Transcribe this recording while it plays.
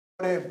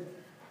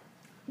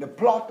the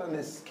plot and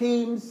the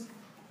schemes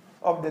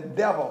of the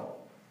devil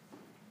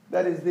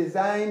that is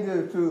designed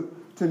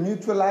to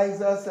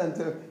neutralize us and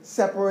to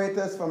separate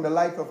us from the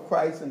life of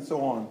Christ and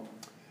so on.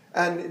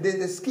 And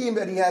the scheme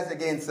that he has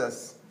against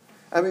us.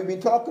 And we've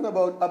been talking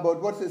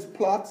about what's his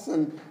plots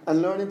and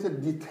learning to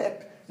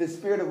detect the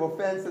spirit of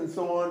offense and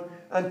so on.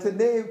 And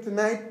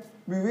tonight,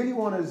 we really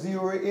want to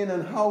zero in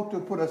on how to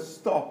put a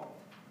stop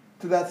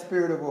to that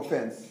spirit of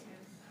offense.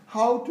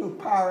 How to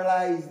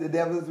paralyze the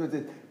devils with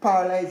it,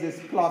 paralyze his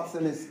plots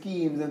and his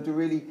schemes, and to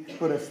really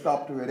put a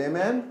stop to it.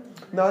 Amen?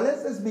 Now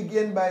let's just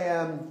begin by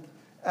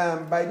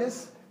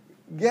just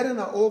getting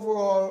an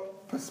overall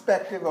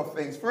perspective of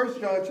things.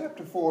 1 John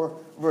chapter 4,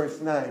 verse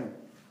 9.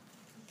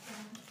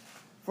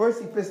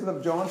 First Epistle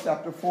of John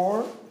chapter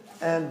 4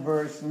 and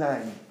verse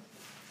 9.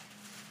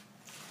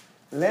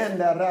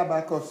 Lenda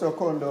rabako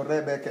sokondo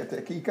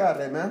rebekete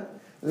kikarema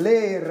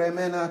le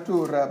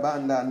remenatura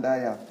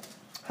bandandaya.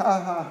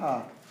 Ha ha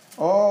ha.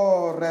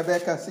 Oh,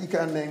 Rebecca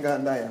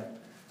Sikandengandaya.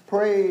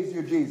 Praise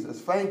you, Jesus.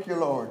 Thank you,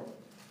 Lord.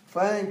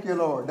 Thank you,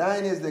 Lord.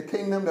 Thine is the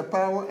kingdom, the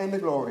power, and the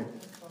glory.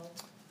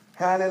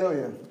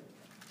 Hallelujah.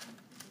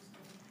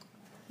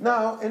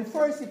 Now, in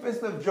First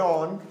Epistle of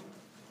John,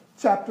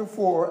 chapter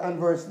 4 and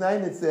verse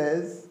 9, it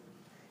says,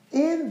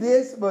 in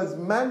this was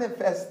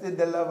manifested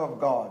the love of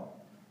God.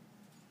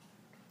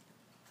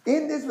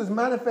 In this was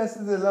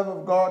manifested the love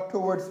of God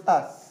towards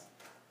us,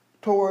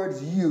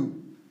 towards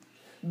you,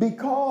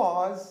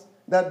 because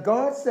that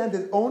God sent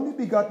his only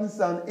begotten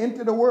Son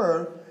into the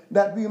world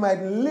that we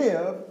might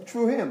live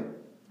through him.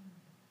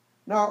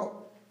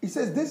 Now, he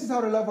says, this is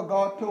how the love of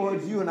God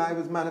towards you and I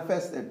was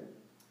manifested.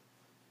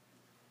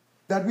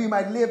 That we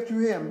might live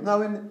through him.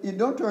 Now, you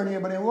don't turn here,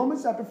 but in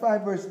Romans chapter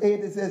 5, verse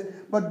 8, it says,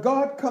 but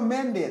God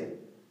commended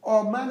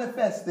or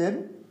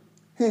manifested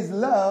his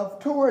love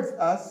towards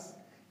us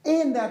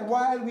in that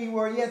while we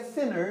were yet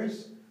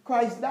sinners,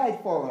 Christ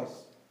died for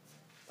us.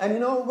 And you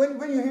know, when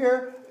you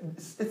hear,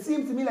 it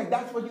seems to me like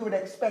that's what you would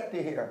expect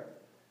to hear.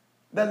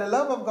 That the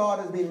love of God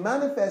has been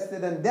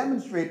manifested and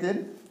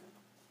demonstrated,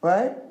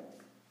 right?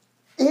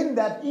 In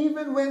that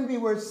even when we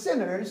were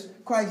sinners,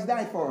 Christ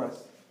died for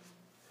us.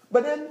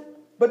 But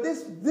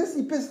this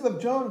epistle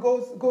of John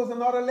goes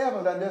another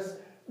level than this,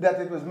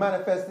 that it was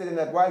manifested in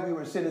that while we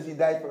were sinners, he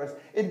died for us.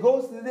 It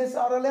goes to this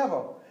other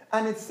level.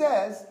 And it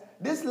says,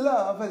 this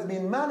love has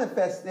been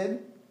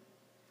manifested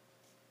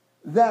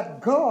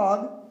that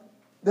God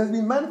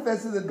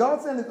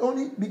sent his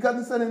only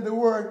begotten Son into the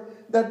world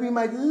that we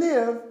might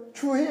live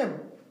through him.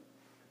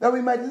 That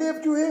we might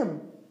live through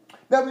him.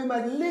 That we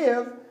might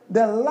live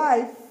the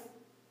life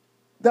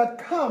that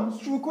comes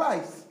through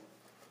Christ.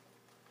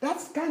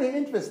 That's kind of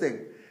interesting.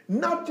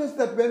 Not just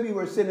that when we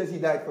were sinners, he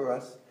died for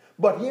us.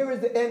 But here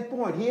is the end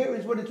point. Here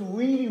is what it's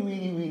really,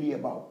 really, really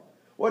about.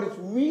 What it's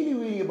really,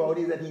 really about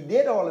is that he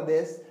did all of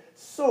this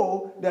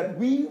so that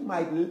we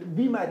might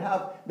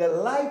have the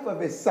life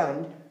of his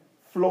Son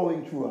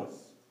flowing through us.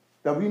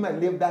 That we might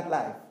live that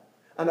life.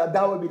 And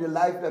that would be the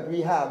life that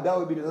we have. That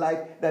would be the life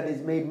that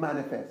is made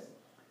manifest.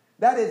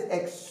 That is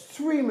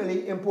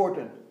extremely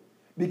important.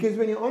 Because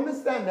when you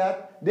understand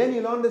that, then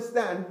you'll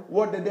understand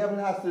what the devil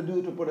has to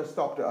do to put a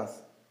stop to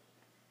us.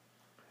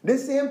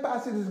 This same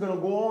passage is going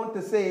to go on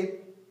to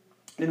say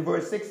in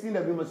verse 16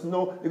 that we must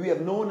know that we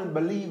have known and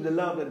believed the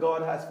love that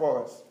God has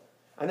for us.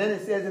 And then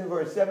it says in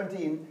verse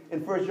 17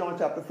 in 1 John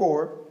chapter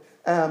 4,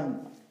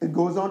 it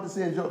goes on to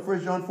say in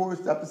 1 John 4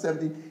 chapter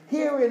 17,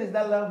 herein is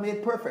that love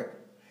made perfect.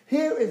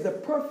 Here is the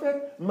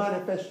perfect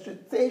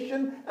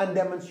manifestation and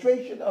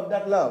demonstration of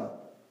that love.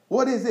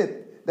 What is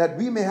it? That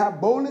we may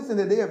have boldness in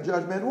the day of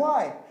judgment.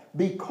 Why?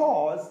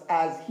 Because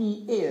as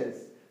he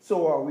is,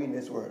 so are we in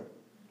this world.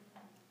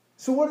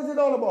 So what is it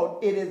all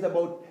about? It is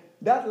about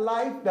that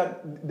life,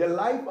 that the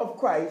life of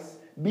Christ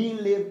being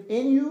lived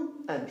in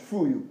you and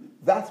through you.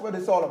 That's what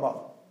it's all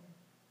about.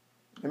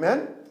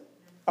 Amen?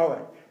 All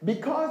right.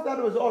 Because that's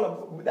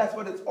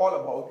what it's all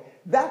about.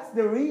 That's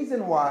the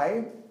reason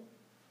why.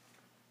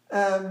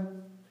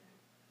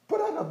 Put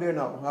that up there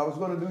now. I was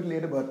going to do it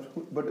later, but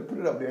put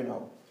it up there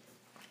now.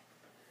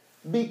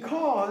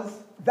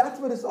 Because that's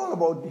what it's all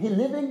about. He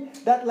living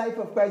that life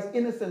of Christ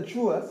innocent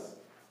through us.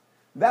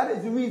 That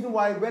is the reason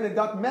why when it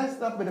got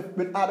messed up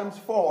with Adam's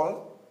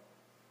fall,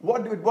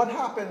 what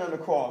happened on the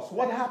cross?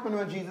 What happened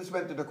when Jesus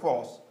went to the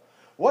cross?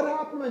 What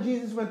happened when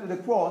Jesus went to the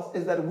cross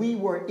is that we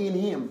were in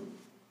him.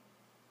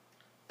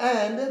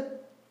 And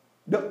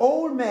the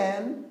old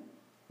man,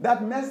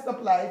 that messed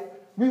up life,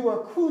 we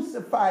were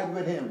crucified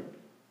with him.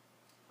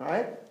 All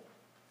right?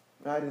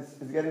 All right, it's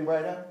getting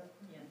brighter?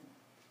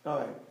 Yeah. All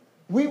right.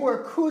 We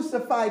were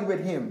crucified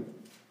with him.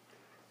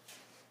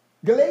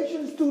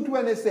 Galatians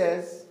 2:20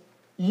 says,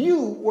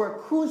 you were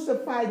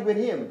crucified with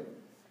him.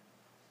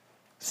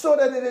 So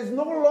that it is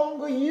no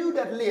longer you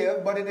that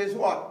live, but it is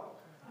what?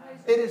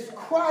 It is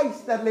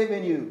Christ that lives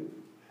in you.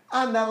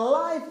 And the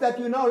life that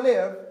you now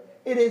live,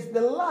 it is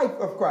the life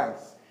of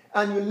Christ.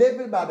 And you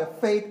live it by the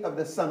faith of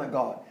the Son of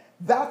God.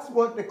 That's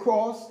what the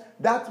cross,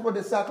 that's what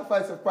the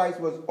sacrifice of Christ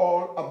was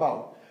all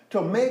about.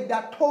 To make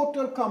that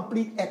total,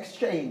 complete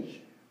exchange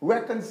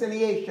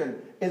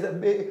Reconciliation is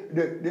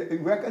the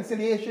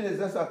reconciliation is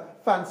just a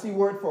fancy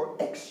word for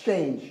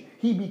exchange.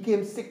 He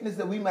became sickness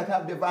that we might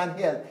have divine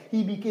health.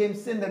 He became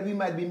sin that we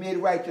might be made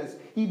righteous.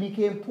 He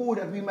became poor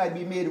that we might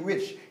be made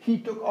rich. He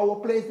took our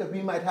place that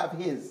we might have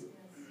his.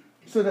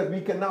 So that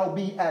we can now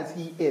be as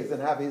he is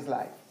and have his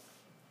life.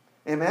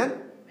 Amen?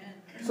 Amen?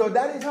 So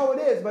that is how it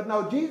is. But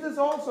now Jesus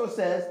also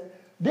says,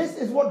 this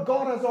is what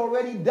God has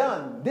already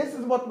done. This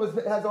is what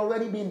has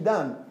already been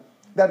done.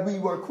 That we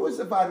were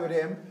crucified with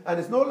him, and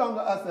it's no longer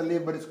us that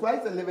live, but it's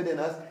Christ that liveth in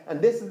us,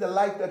 and this is the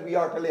life that we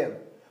are to live.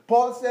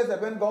 Paul says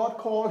that when God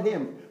called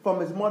him from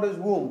his mother's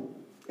womb,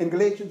 in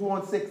Galatians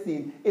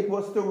 1:16, it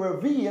was to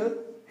reveal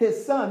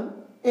his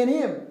son in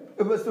him.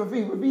 It was to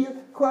reveal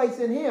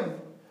Christ in him.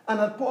 And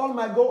that Paul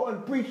might go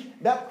and preach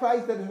that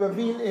Christ that is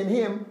revealed in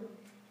him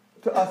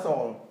to us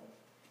all.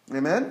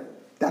 Amen?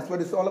 That's what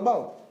it's all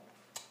about.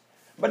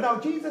 But now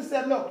Jesus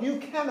said, look, you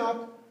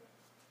cannot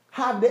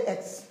have the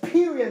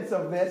experience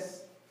of this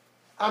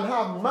and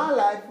have my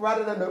life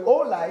rather than the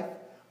old life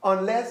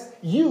unless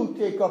you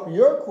take up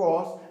your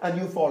cross and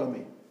you follow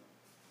me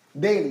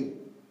daily.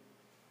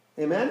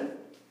 Amen?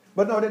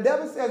 But now the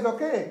devil says,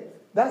 okay,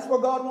 that's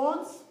what God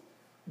wants.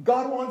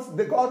 God wants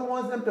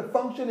them to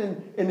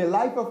function in the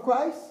life of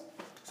Christ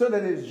so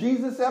that it's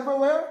Jesus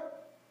everywhere.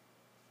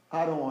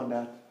 I don't want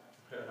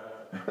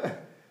that.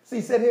 So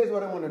he said, here's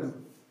what I'm going to do.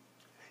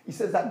 He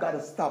says, I've got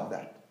to stop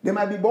that. They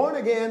might be born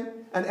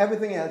again and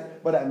everything else,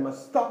 but I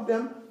must stop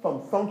them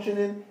from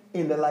functioning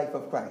in the life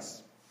of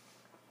Christ.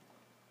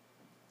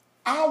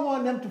 I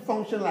want them to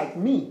function like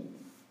me.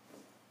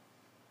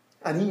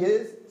 And he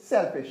is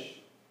selfish.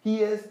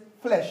 He is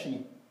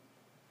fleshy.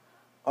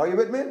 Are you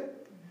with me?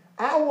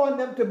 I want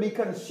them to be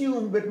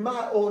consumed with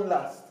my own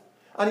lust.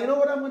 And you know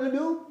what I'm going to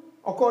do?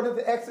 According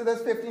to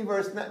Exodus 15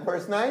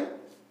 verse 9,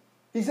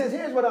 he says,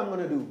 here's what I'm going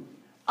to do.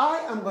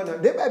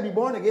 They might be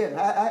born again.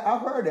 I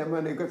heard them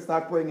when they could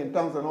start praying in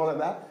tongues and all of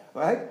that.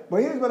 Right? But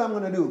here's what I'm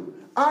going to do.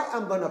 I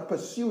am going to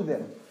pursue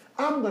them.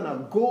 I'm going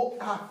to go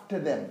after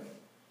them.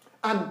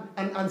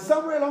 And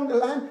somewhere along the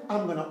line,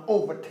 I'm going to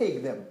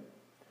overtake them.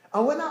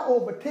 And when I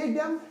overtake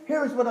them,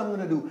 here's what I'm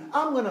going to do.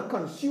 I'm going to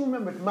consume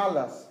them with my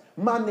lust,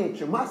 my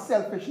nature, my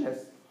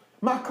selfishness,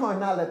 my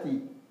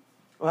carnality.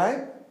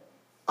 Right?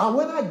 And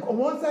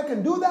once I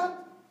can do that,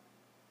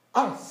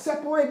 I'll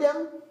separate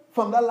them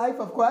from the life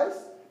of Christ.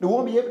 They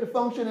won't be able to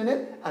function in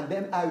it. And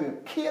then I will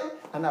kill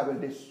and I will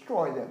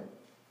destroy them.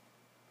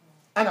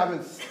 And I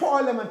will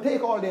spoil them and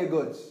take all their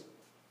goods.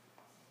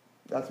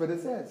 That's what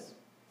it says.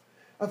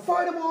 And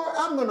furthermore,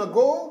 I'm going to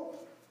go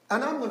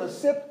and I'm going to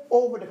sit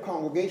over the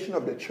congregation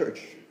of the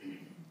church.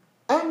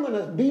 I'm going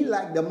to be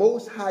like the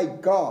Most High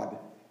God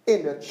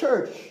in the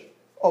church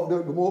of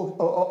the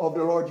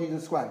Lord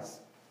Jesus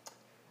Christ.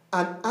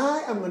 And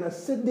I am going to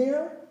sit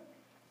there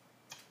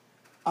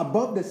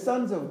above the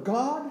sons of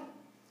God,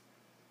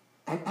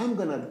 and I'm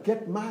going to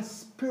get my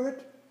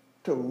spirit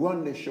to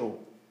run the show.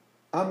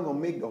 I'm going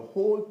to make the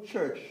whole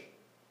church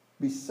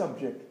be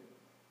subject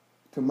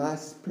to my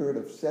spirit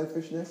of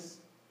selfishness,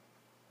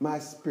 my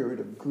spirit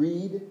of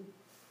greed,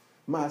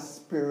 my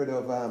spirit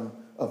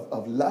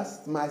of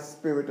lust, my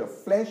spirit of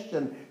flesh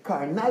and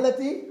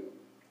carnality.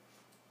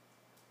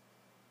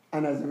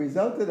 And as a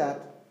result of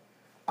that,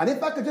 and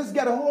if I could just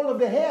get a hold of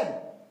the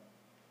head,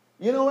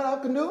 you know what I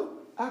can do?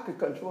 I could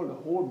control the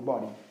whole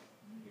body.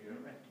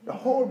 The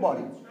whole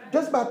body.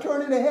 Just by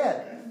turning the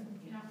head.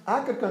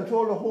 I could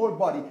control the whole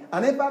body.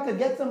 And if I could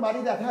get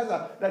somebody that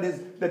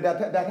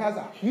has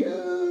a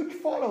huge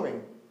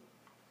following,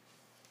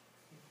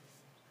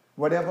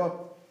 whatever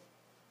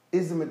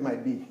ism it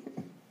might be,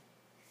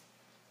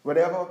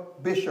 whatever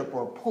bishop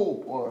or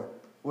pope or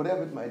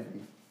whatever it might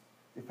be,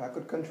 if I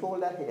could control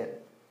that head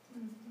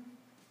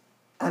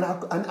and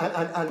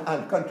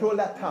control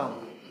that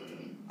tongue,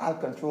 I'll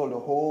control the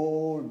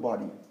whole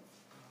body.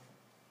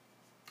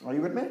 Are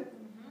you with me?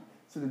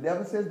 So the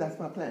devil says, that's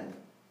my plan.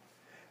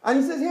 And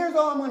he says, here's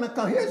how I'm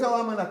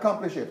going to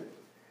accomplish it.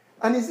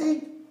 And you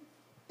see,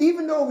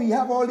 even though we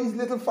have all these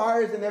little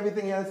fires and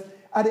everything else,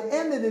 at the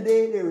end of the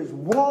day, there is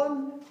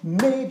one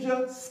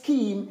major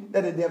scheme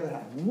that the devil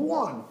has.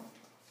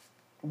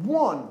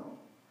 One.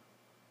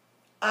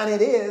 And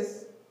it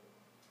is,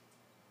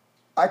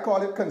 I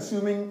call it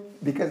consuming,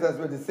 because that's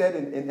what it said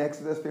in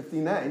Exodus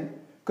 59,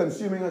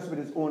 consuming us with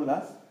his own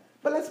lust.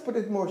 But let's put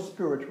it more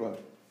spiritual.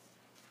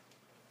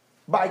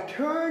 By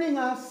turning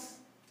us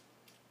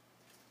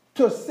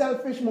to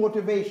selfish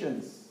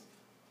motivations.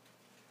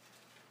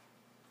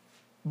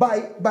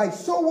 By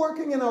so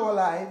working in our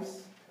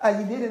lives, as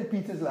he did in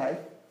Peter's life,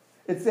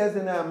 it says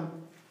in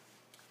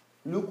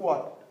Luke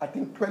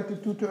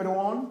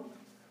 22:31,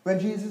 when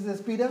Jesus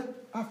says, Peter,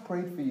 I've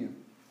prayed for you.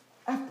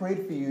 I've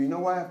prayed for you. You know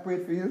why I've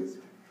prayed for you?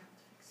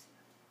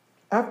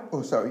 I've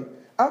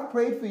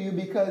prayed for you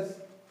because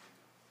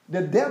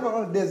the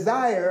devil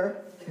desire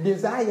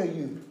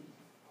you.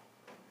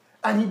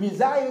 And he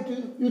desired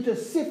you to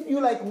sift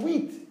you like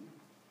wheat,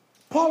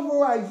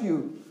 pulverize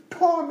you,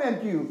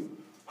 torment you,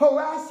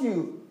 harass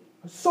you,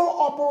 so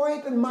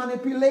operate and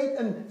manipulate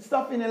and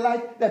stuff in your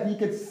life that he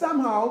could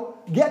somehow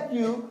get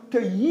you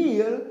to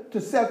yield to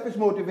selfish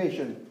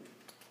motivation.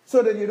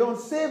 So that you don't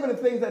savor the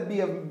things that be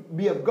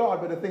of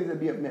God, but the things that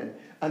be of men.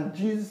 And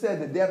Jesus said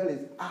the devil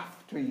is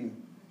after you.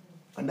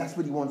 And that's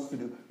what he wants to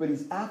do. But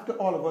he's after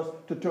all of us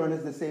to turn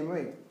us the same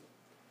way.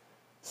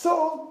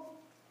 So,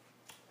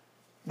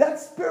 that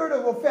spirit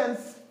of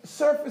offense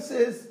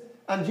surfaces,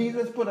 and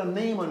Jesus put a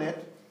name on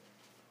it,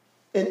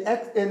 in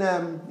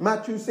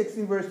Matthew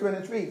 16, verse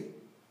 23.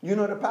 You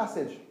know the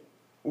passage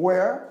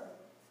where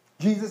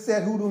Jesus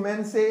said, who do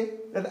men say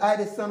that I,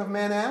 the Son of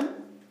Man, am?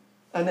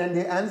 And then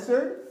they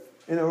answered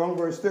in around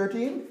verse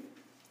 13.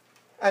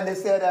 And they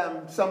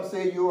said, some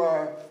say you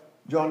are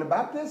John the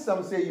Baptist,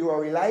 some say you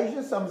are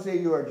Elijah, some say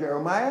you are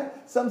Jeremiah,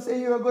 some say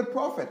you are a good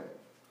prophet.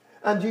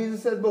 And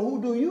Jesus said, but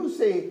who do you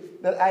say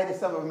that I, the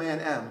Son of Man,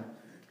 am?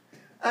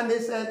 And they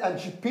said,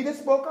 and Peter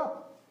spoke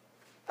up.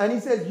 And he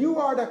said, you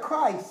are the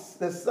Christ,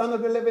 the Son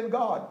of the living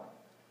God.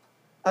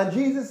 And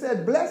Jesus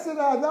said, blessed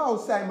art thou,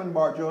 Simon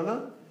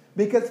Bar-Jonah,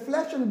 because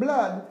flesh and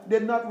blood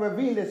did not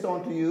reveal this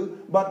unto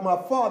you, but my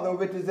Father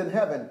which is in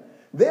heaven.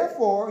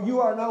 Therefore, you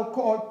are now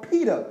called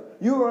Peter.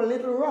 You are a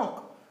little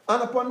rock.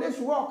 And upon this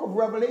rock of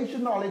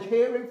revelation knowledge,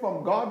 hearing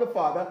from God the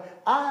Father,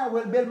 I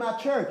will build my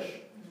church.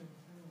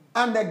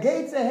 And the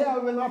gates of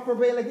hell will not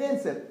prevail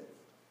against it.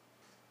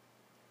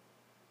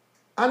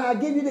 And I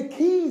give you the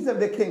keys of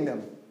the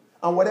kingdom.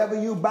 And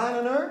whatever you bind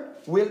on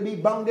earth will be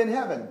bound in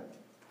heaven.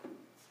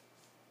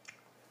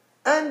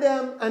 And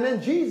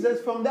then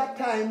Jesus, from that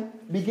time,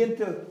 begin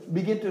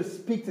to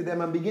speak to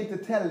them and begin to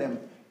tell them,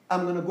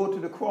 I'm going to go to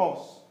the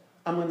cross.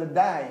 I'm going to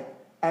die.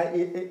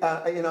 I'm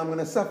going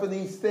to suffer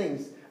these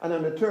things. And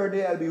on the third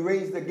day, I'll be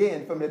raised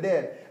again from the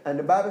dead. And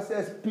the Bible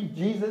says,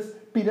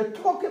 Peter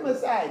took him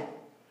aside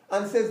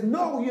and says,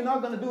 no, you're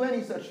not going to do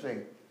any such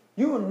thing.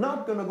 You are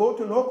not going to go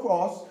to no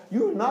cross.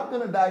 You are not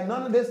going to die.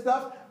 None of this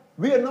stuff.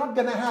 We are not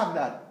going to have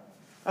that.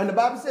 And the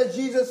Bible says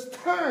Jesus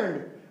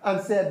turned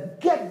and said,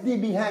 get thee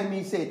behind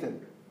me, Satan.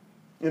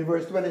 In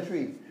verse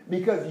 23.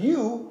 Because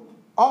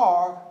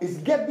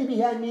get thee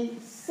behind me,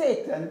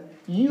 Satan.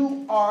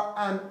 You are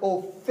an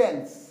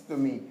offense to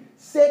me.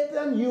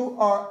 Satan, you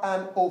are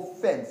an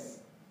offense.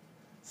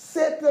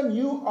 Satan,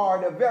 you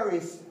are the very,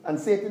 and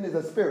Satan is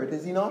a spirit,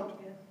 is he not?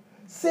 Yes.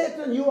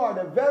 Satan, you are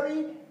the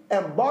very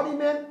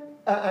embodiment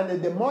and the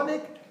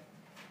demonic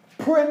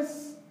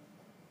prince,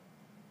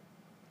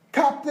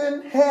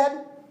 captain,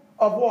 head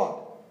of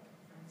what?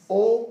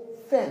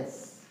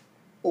 Offense.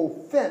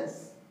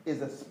 Offense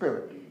is a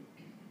spirit.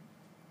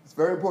 It's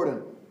very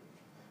important.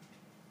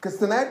 Because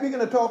tonight we're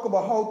going to talk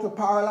about how to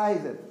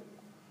paralyze it.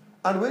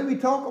 And when we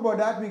talk about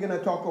that, we're going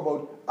to talk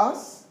about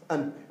us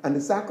and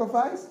the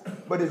sacrifice.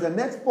 But there's a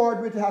next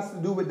part which has to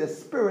do with the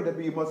spirit that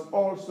we must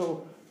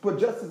also put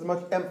just as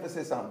much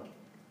emphasis on.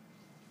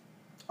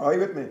 Are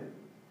you with me?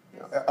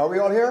 Yes. Are we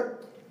all here?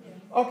 Yes.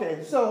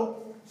 Okay,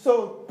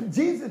 so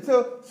Jesus,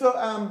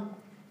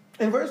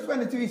 in verse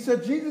 23, so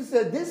Jesus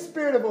said, this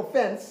spirit of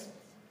offense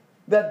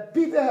that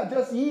Peter had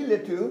just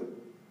yielded to,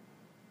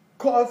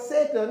 called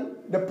Satan,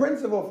 the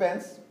prince of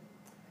offense,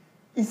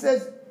 he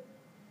says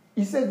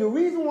the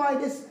reason why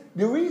this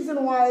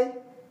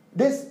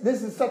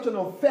is such an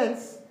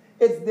offense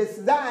is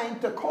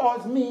designed to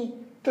cause me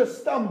to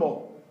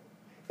stumble.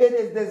 It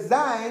is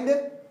designed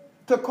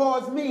to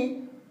cause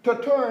me to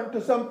turn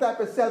to some type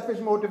of selfish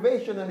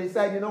motivation and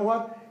decide, you know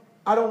what?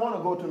 I don't want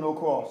to go to no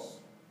cross.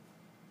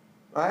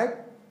 Right?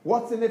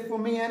 What's in it for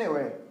me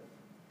anyway?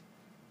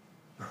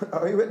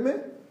 Are you with me?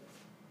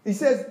 He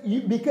says,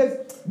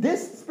 because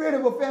this spirit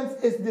of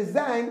offense is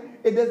designed,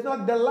 it does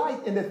not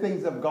delight in the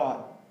things of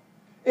God.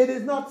 It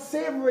is not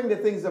savoring the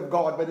things of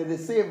God, but it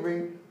is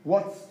savoring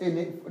what's in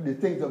it, the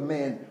things of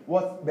man,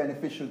 what's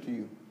beneficial to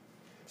you.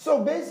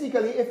 So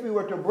basically, if we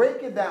were to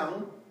break it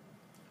down,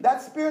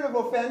 that spirit of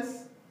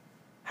offense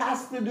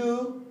has to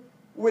do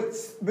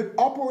with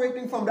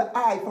operating from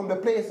the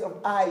place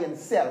of I and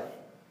self,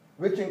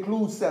 which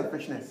includes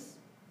selfishness.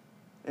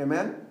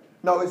 Amen?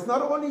 Now, it's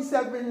not only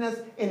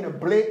selfishness in a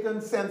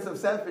blatant sense of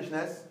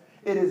selfishness,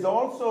 it is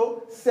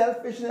also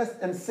selfishness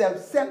and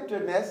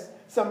self-centeredness.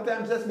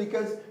 Sometimes just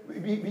because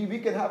we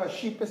can have a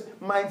sheepish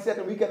mindset,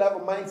 and we can have a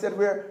mindset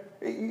where,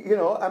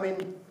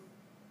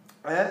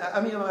 I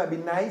might be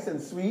nice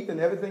and sweet and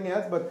everything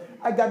else, but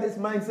I got this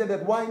mindset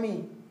that why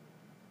me?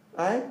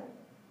 Right?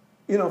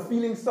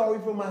 Feeling sorry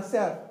for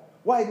myself.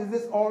 Why does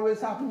this always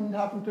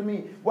happen to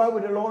me? Why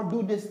would the Lord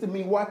do this to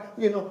me? Why,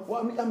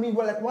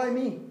 why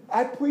me?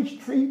 I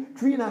preached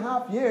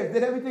 3.5 years,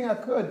 did everything I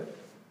could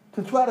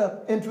to try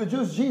to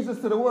introduce Jesus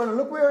to the world, and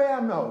look where I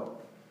am now.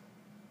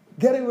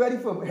 Getting ready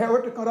for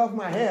Herod to cut off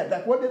my head.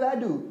 Like, what did I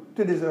do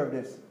to deserve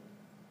this?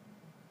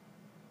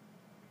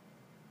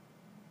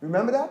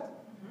 Remember that?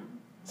 Mm-hmm.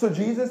 So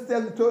Jesus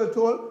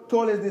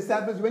told his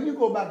disciples, when you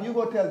go back, you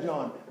go tell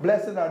John,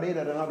 blessed are they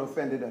that are not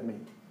offended at me.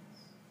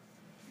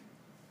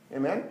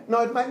 Amen?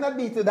 Now, it might not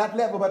be to that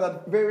level, but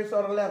at various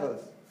other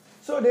levels.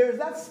 So there's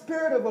that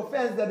spirit of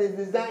offense that is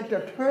designed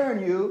to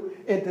turn you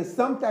into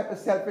some type of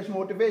selfish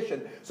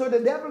motivation. So the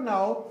devil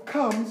now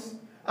comes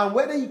And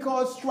whether he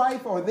calls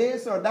strife or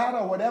this or that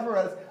or whatever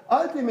else,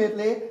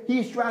 ultimately,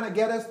 he's trying to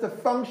get us to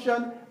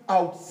function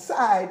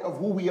outside of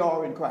who we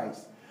are in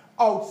Christ,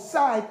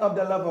 outside of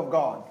the love of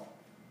God,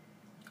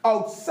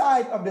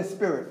 outside of the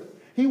Spirit.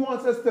 He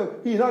wants us to,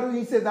 he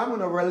says, I'm going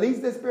to release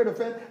the spirit of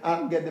offense.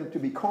 I'll get them to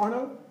be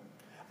carnal.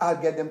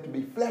 I'll get them to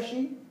be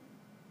fleshy.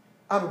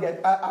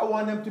 I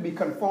want them to be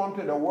conformed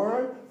to the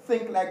world,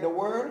 think like the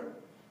world,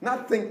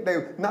 not think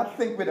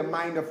with the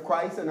mind of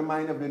Christ and the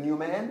mind of the new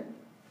man.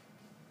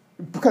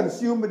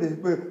 Consumed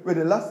with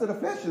the lust of the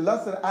flesh, the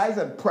lust of the eyes,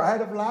 and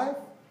pride of life.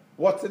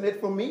 What's in it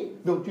for me?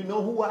 Don't you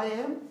know who I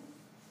am?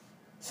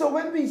 So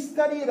when we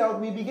study it out,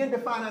 we begin to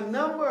find a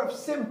number of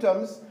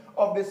symptoms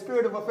of the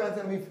spirit of offense,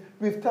 and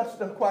we've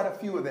touched on quite a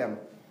few of them.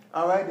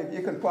 All right,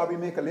 you can probably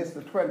make a list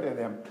of 20 of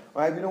them.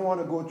 All right, we don't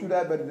want to go through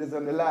that, but it is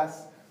on the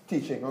last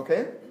teaching,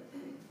 okay?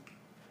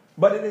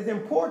 But it is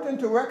important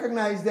to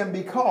recognize them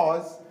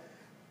because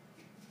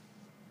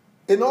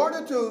in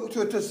order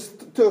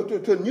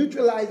to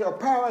neutralize or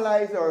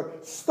paralyze or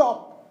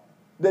stop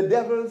the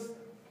devil's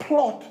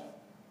plot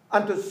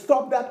and to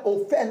stop that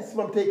offense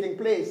from taking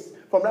place,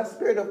 from that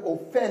spirit of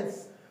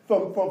offense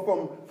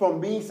from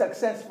being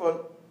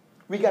successful,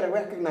 we got to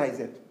recognize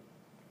it.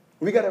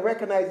 We got to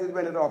recognize it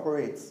when it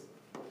operates.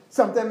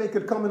 Sometimes it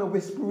could come in a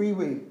whispery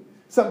way.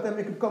 Sometimes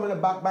it could come in a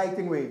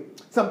backbiting way.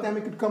 Sometimes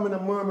it could come in a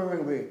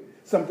murmuring way.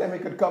 Sometimes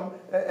it could come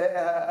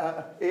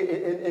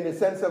in a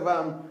sense of,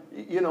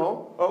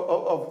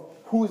 of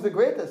who's the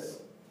greatest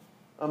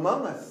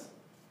among us.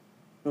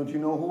 Don't you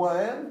know who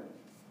I am?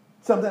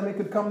 Sometimes it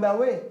could come that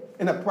way,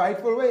 in a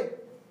prideful way.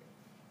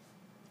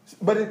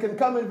 But it can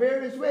come in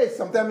various ways.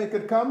 Sometimes it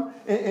could come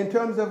in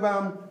terms of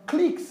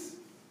cliques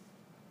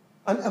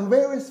and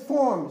various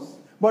forms.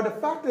 But the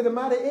fact of the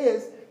matter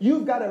is,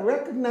 you've got to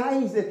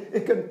recognize it.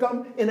 It can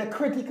come in a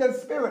critical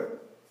spirit.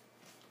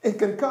 It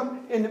can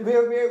come in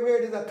where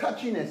there's a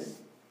touchiness.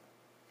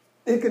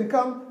 It can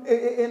come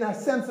in a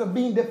sense of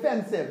being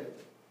defensive.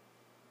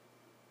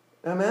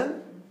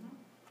 Amen?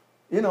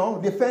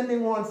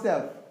 Defending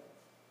oneself.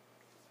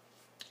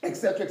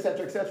 Etc.,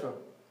 etc., etc.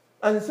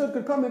 And so it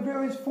could come in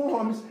various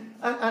forms.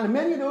 And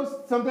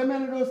sometimes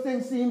many of those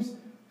things seems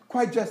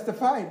quite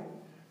justified.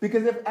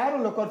 Because if I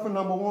don't look out for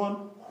number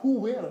one, who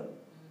will?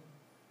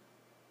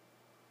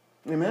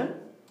 Amen?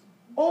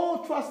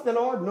 Oh, trust the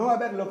Lord. No, I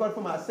better look out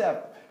for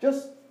myself.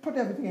 Just put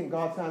everything in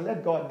God's hand.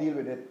 Let God deal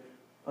with it.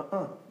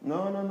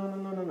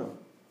 No.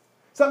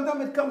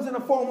 Sometimes it comes in a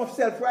form of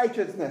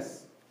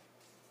self-righteousness.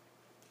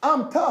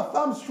 I'm tough.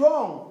 I'm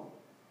strong.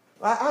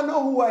 I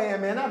know who I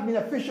am, man. I've been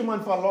a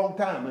fisherman for a long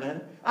time,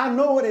 man. I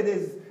know what it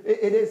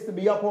is to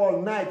be up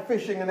all night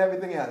fishing and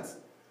everything else.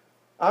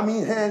 I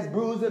mean, hands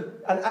bruised. And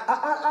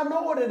I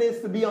know what it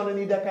is to be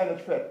underneath that kind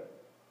of threat.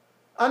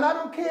 And I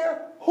don't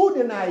care who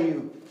deny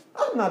you.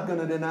 I'm not going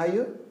to deny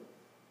you.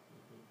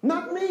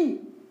 Not me.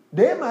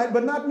 They might,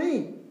 but not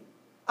me.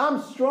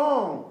 I'm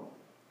strong.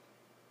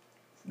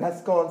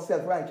 That's called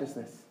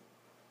self-righteousness.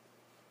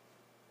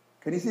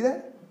 Can you see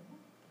that?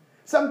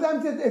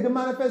 Sometimes the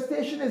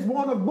manifestation is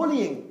one of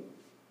bullying.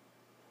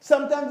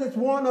 Sometimes it's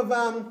one of,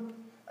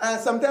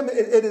 sometimes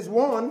it is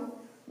one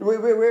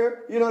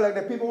where like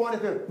the people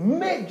wanted to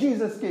make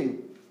Jesus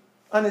king.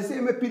 And the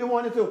same way Peter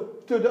wanted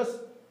to just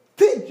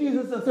take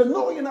Jesus and say,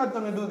 no, you're not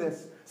going to do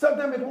this.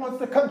 Sometimes it wants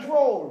to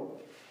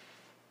control.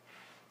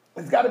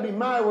 It's got to be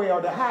my way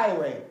or the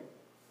highway.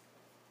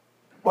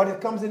 But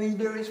it comes in these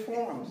various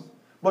forms.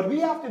 But we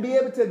have to be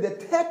able to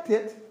detect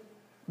it,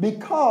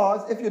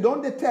 because if you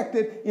don't detect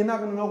it, you're not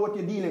going to know what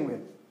you're dealing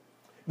with.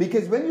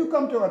 Because when you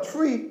come to a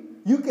tree,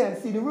 you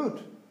can't see the root.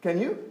 Can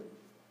you?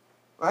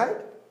 Right?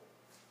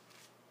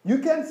 You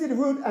can't see the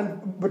root,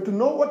 but to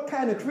know what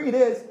kind of tree it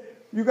is,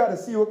 you got to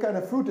see what kind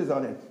of fruit is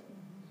on it.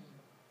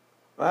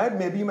 Right?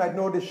 Maybe you might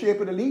know the shape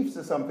of the leaves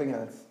or something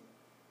else.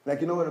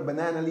 Like, you know what a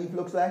banana leaf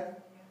looks like?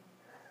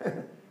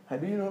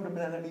 Do you know what a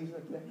banana leaf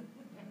looks like?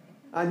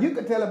 And you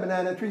could tell a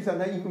banana tree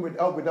sometimes even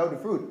without the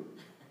fruit.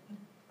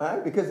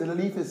 Right? Because the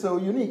leaf is so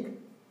unique.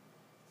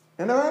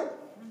 Isn't that right?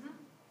 Mm-hmm.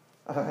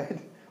 All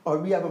right. Or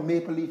we have a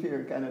maple leaf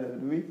here in Canada,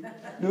 do we?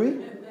 Do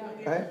we?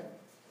 Right?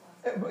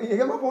 You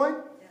get my point?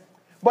 Yeah.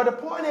 But the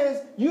point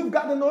is, you've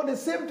got to know the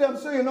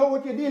symptoms so you know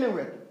what you're dealing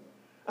with.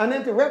 And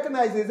then to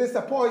recognize, is this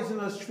a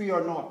poisonous tree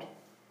or not?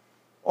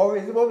 Or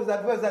what was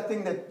that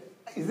thing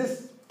is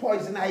this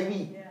poison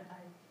ivy? Yeah.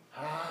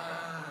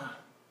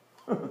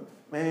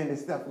 Man,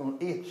 this stuff going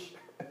to itch.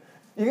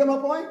 You get my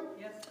point?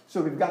 Yes.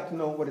 So we've got to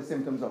know what the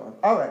symptoms are.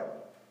 All right.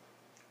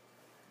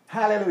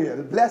 Hallelujah.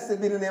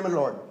 Blessed be the name of the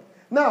Lord.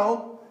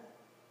 Now,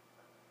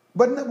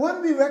 but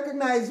when we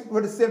recognize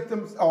what the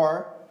symptoms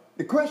are,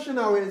 the question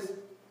now is,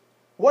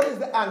 what is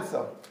the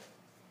answer?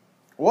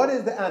 What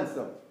is the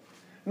answer?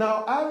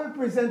 Now, I will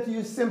present to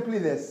you simply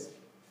this,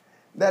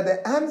 that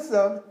the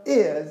answer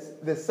is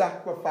the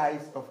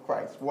sacrifice of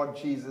Christ, what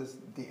Jesus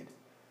did.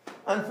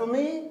 And for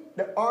me,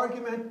 the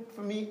argument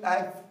for me,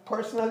 I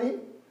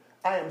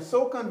am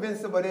so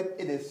convinced about it,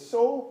 it is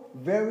so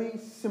very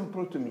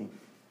simple to me.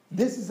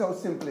 This is how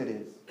simple it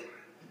is.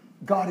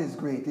 God is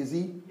great, is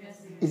he? Yes,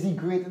 he is. Is he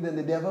greater than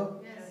the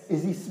devil? Yes.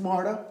 Is he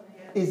smarter?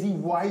 Yes. Is he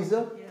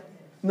wiser? Yes.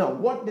 Now,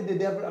 what did the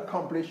devil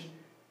accomplish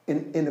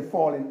in the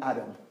fall in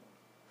Adam?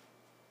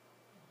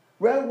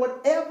 Well,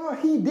 whatever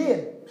he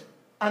did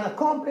and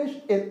accomplished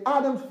in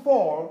Adam's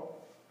fall,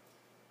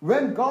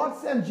 when God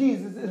sent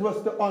Jesus, it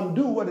was to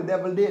undo what the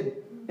devil did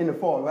in the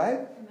fall, right?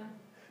 Amen.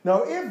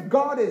 Now, if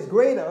God is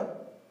greater,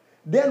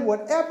 then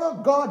whatever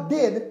God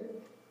did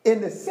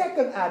in the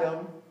second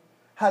Adam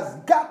has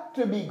got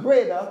to be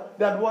greater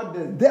than what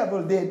the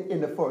devil did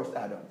in the first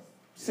Adam.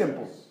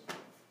 Simple.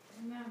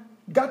 Yes.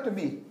 Got to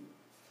be.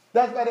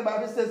 That's why the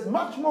Bible says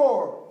much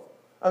more.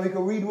 And we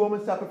can read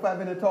Romans chapter 5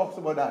 and it talks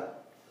about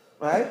that.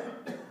 Right?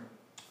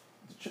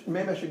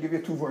 Maybe I should give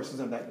you 2 verses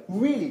on that.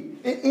 Really,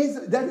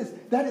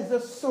 that is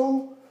just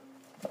so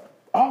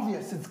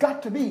obvious. It's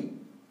got to be.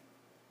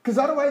 Because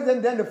otherwise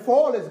then the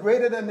fall is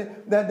greater than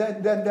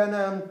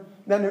the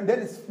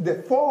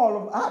fall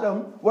of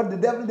Adam. What the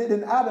devil did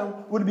in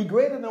Adam would be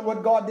greater than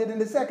what God did in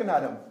the second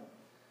Adam.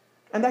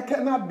 And that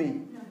cannot be.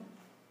 No.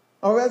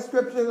 Or else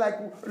scripture like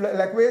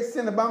where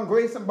sin abounds,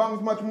 grace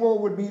abounds much more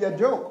would be a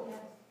joke. Yes,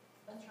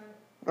 that's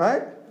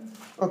right. Right?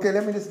 Okay,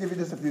 let me just give you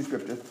just a few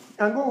scriptures.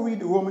 And go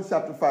read Romans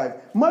chapter 5.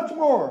 Much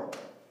more,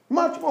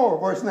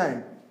 verse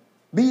 9.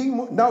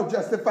 Being now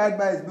justified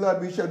by his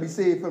blood, we shall be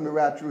saved from the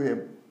wrath through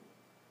him.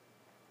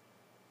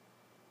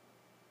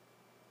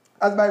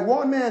 As by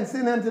one man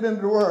sin entered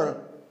into the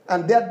world,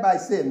 and death by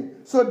sin,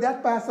 so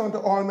death passed on to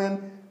all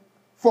men,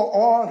 for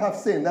all have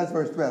sinned. That's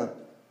verse 12.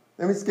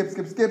 Let me skip.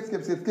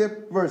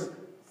 Verse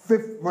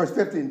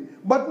 15.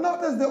 But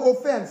not as the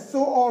offense,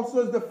 so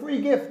also is the free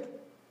gift.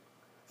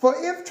 For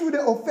if through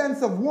the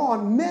offense of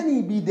one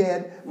many be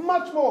dead,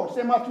 much more,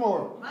 say much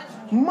more.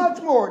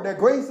 Much more the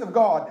grace of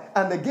God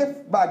and the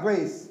gift by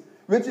grace,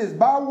 which is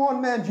by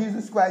one man,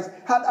 Jesus Christ,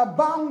 had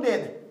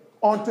abounded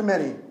unto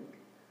many.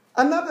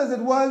 And not as it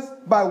was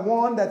by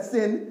one that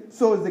sinned,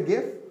 so is the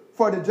gift.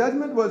 For the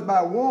judgment was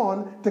by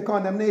one to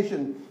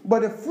condemnation.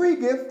 But the free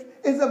gift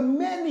is of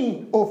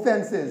many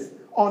offenses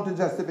unto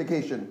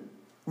justification.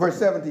 Verse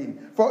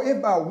 17. For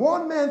if by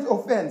one man's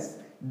offense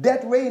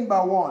death reigned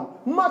by one,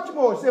 much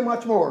more, say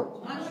much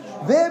more.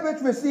 They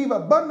which receive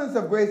abundance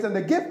of grace and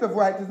the gift of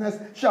righteousness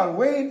shall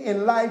reign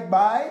in life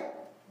by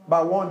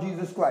one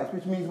Jesus Christ.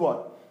 Which means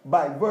what?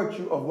 By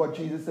virtue of what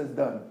Jesus has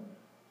done.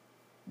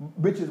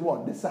 Which is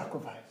what? The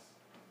sacrifice.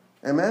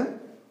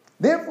 Amen?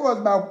 Therefore,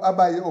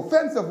 by the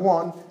offense of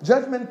one,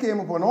 judgment came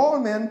upon all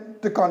men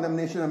to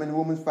condemnation. I'm in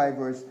Romans 5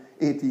 verse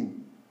 18.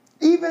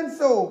 Even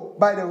so,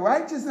 by the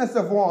righteousness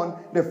of one,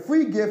 the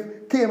free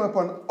gift came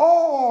upon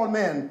all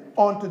men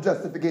unto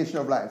justification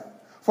of life.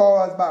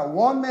 For as by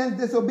one man's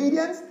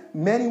disobedience,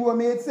 many were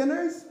made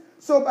sinners,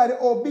 so by the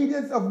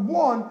obedience of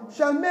one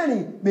shall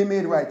many be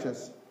made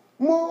righteous.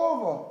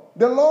 Moreover,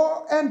 the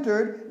law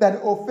entered that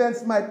the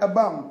offense might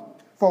abound.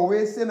 For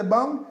where sin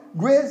abounded,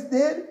 grace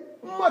did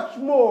much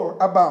more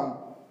abound.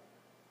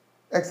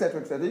 Etc.,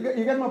 etc.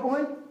 You get my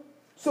point?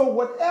 So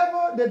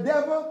whatever the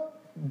devil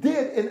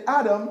did in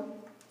Adam,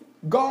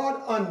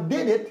 God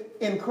undid it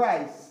in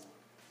Christ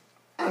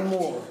and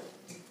more.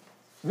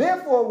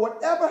 Therefore,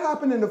 whatever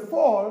happened in the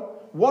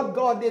fall, what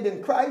God did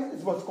in Christ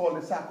is what's called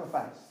the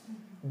sacrifice.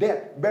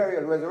 Death,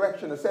 burial,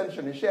 resurrection,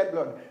 ascension, His shed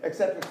blood,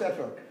 etc.,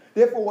 etc.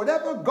 Therefore,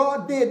 whatever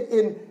God did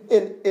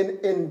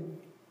in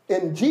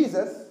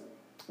Jesus,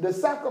 the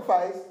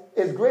sacrifice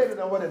is greater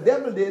than what the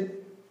devil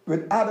did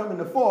with Adam in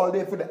the fall.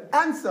 Therefore, the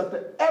answer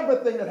to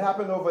everything that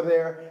happened over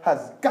there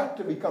has got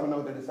to be coming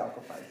out of the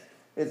sacrifice.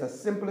 It's as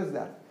simple as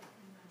that.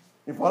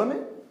 You follow me?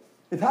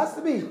 It has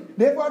to be.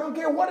 Therefore, I don't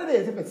care what it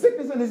is. If it's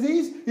sickness and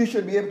disease, you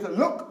should be able to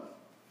look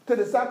to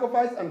the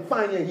sacrifice and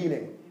find your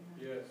healing.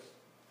 Yes.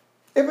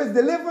 If it's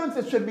deliverance,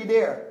 it should be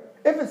there.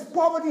 If it's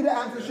poverty, the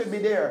answer should be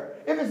there.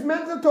 If it's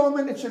mental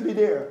torment, it should be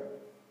there.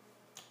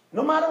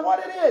 No matter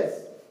what it is,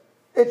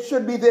 it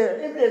should be there.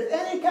 If there's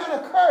any kind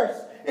of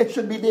curse, it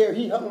should be there.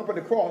 He hung up on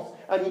the cross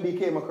and he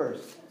became a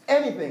curse.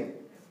 Anything.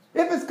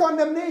 If it's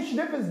condemnation,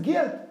 if it's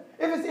guilt,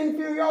 if it's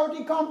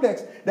inferiority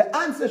complex, the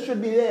answer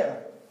should be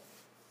there.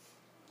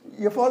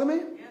 You follow me?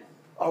 Yes.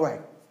 All right.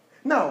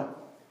 Now,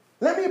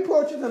 let me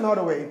approach it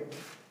another way.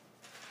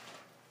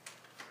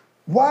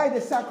 Why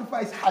the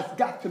sacrifice has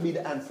got to be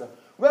the answer.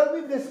 Well,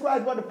 we've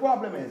described what the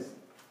problem is.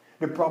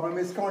 The problem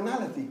is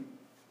carnality.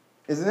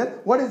 Isn't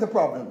it? What is the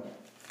problem?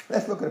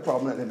 Let's look at the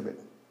problem a little bit.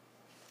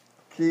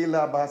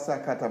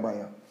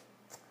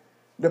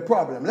 The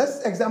problem.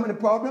 Let's examine the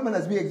problem, and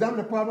as we examine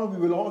the problem,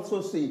 we will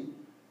also see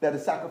that the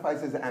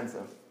sacrifice is the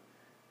answer.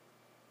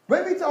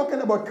 When we're talking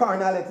about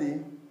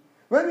carnality,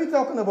 when we're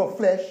talking about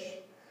flesh,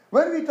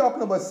 when we're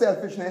talking about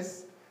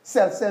selfishness,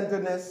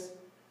 self-centeredness,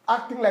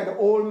 acting like the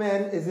old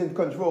man is in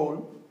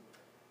control,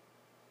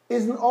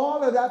 isn't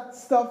all of that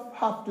stuff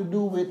have to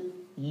do with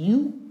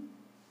you?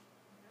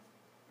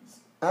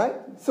 Right?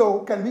 So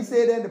can we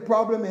say then the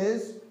problem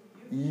is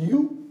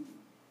you?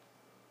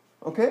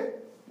 Okay?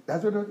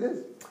 That's what it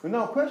is.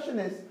 Now the question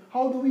is,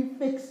 how do we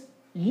fix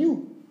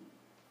you?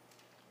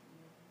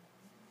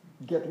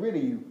 Get rid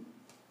of you.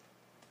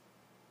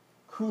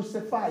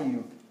 Crucify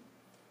you.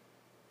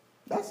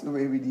 That's the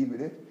way we deal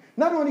with it.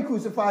 Not only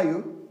crucify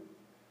you,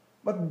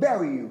 but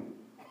bury you.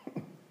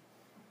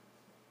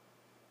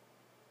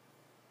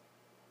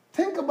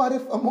 Think about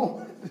it for a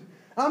moment.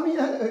 I mean,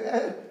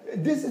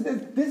 this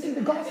is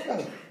the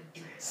gospel.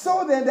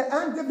 So then the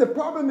answer, if the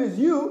problem is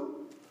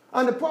you,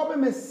 and the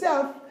problem is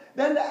self,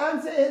 then the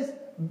answer is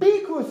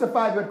be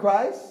crucified with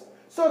Christ,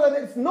 so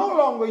that it's no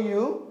longer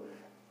you.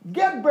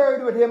 Get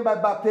buried with him by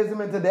baptism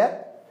into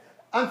death,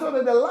 and so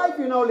that the life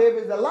you now live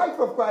is the life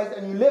of Christ,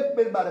 and you live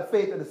by the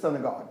faith of the Son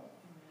of God.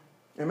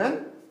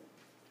 Amen?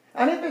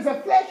 And if it's a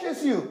flesh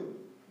issue,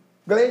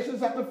 Galatians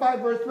chapter 5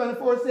 verse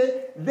 24 says,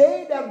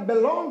 they that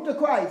belong to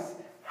Christ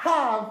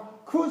have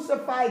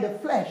crucified the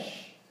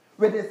flesh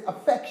with its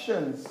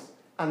affections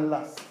and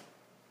lust.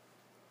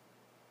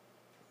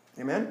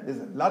 Amen? There's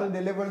a lot of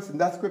deliverance in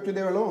that scripture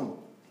there alone.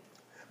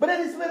 But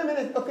then it's, wait a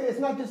minute, okay, it's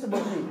not just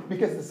about you,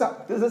 because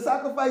does the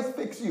sacrifice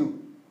fix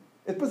you?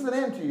 It puts an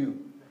end to you.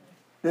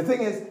 The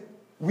thing is,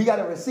 we got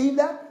to receive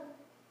that,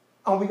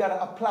 and we got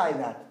to apply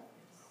that.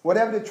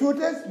 Whatever the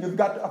truth is, you've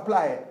got to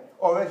apply it,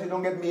 or else you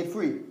don't get made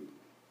free.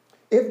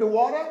 If the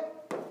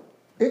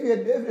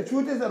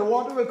truth is that the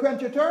water will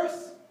quench your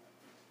thirst,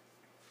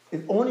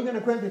 it's only going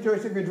to quench your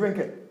thirst if you drink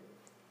it.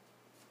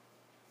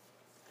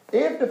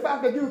 If the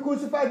fact that you're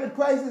crucified with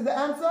Christ is the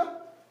answer,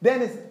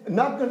 then it's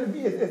not going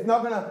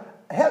to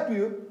help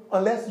you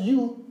unless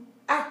you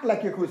act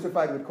like you're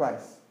crucified with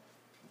Christ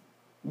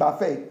by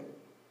faith.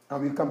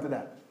 And we'll come to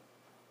that.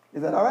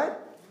 Is that all right?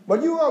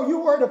 But you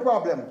were the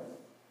problem.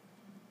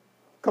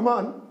 Come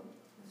on.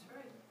 That's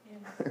right.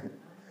 Yeah.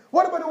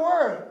 What about the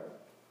world?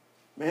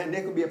 Man,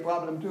 they could be a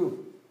problem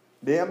too.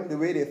 Them, the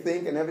way they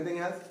think and everything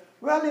else.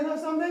 Well, you know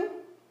something?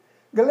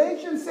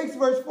 Galatians 6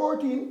 verse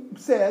 14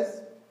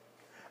 says,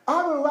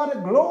 I will rather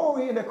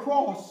glory in the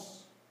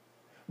cross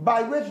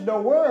by which the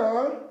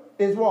world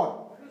is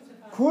what?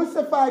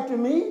 Crucified to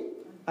me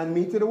and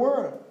me to the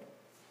world.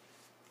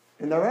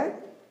 Isn't that right?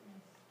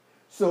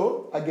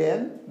 So,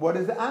 again, what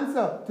is the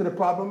answer to the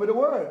problem with the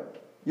world?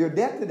 You're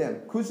dead to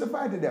them,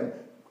 crucified to them.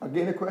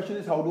 Again, the question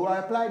is, how do I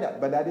apply that?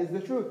 But that is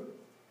the truth.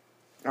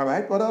 All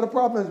right, what are the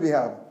problems we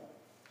have?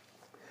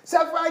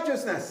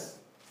 Self-righteousness.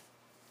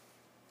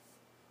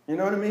 You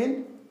know what I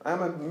mean?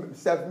 I'm a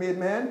self-made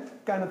man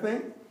kind of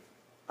thing.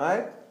 All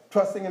right?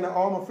 Trusting in the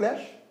arm of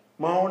flesh,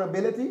 my own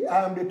ability.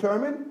 I am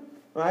determined.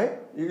 Right?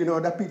 You know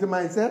that Peter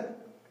mindset.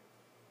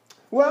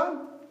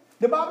 Well,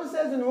 the Bible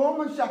says in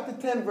Romans chapter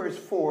 10 verse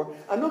 4,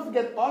 and don't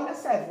forget, all the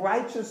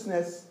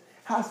self-righteousness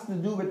has to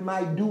do with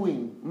my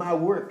doing, my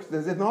works,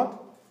 does it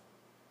not?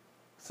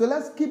 So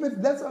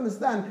let's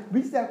understand,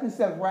 we step in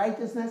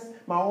self-righteousness,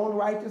 my own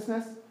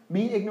righteousness,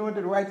 being ignorant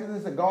of the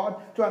righteousness of God,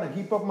 trying to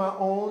heap up my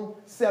own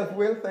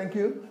self-will, thank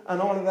you,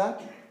 and all of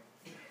that.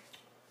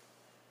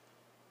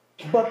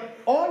 But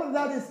all of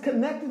that is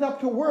connected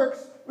up to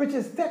works, which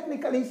is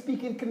technically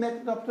speaking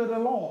connected up to the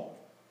law.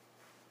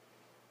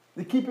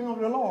 The keeping of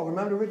the law.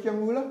 Remember the rich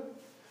young ruler?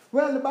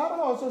 Well, the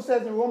Bible also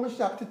says in Romans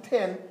chapter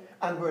 10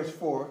 and verse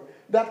 4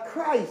 that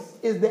Christ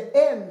is the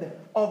end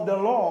of the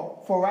law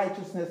for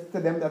righteousness to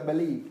them that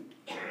believe.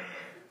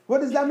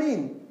 What does that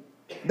mean?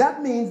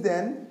 That means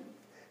then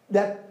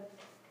that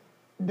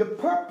the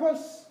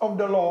purpose of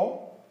the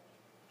law,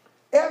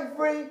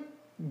 every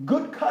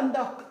good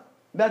conduct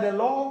that the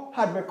law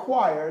had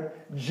required,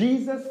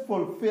 Jesus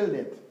fulfilled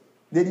it.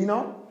 Did he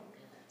not?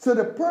 So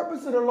the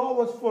purpose of the law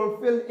was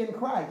fulfilled in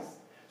Christ.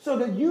 So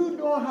that you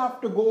don't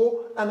have to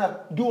go and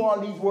do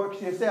all these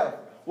works yourself.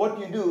 What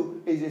you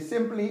do is you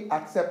simply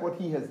accept what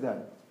he has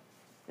done.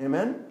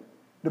 Amen?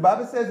 The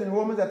Bible says in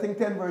Romans, I think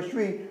 10 verse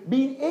 3,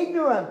 being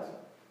ignorant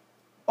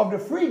of the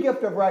free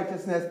gift of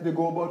righteousness, to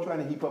go about trying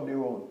to heap up their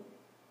own.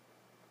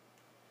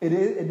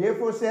 It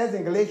therefore says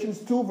in Galatians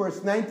 2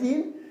 verse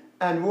 19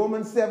 and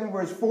Romans 7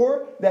 verse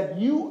 4 that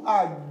you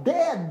are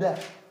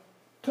dead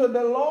to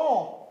the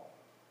law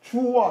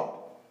through what?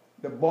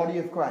 The body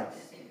of Christ.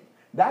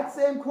 That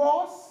same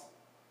cross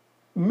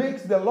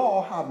makes the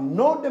law have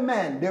no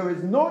demand. There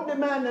is no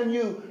demand on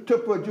you to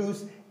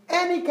produce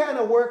any kind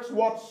of works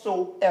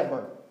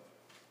whatsoever.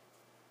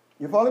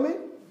 You follow me?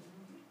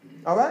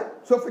 All right?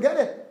 So forget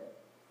it.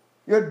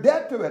 You're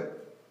dead to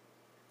it.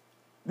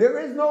 There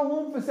is no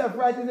room for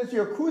self-righteousness.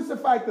 You're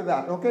crucified to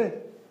that. Okay?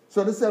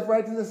 So the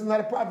self-righteousness is not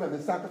a problem.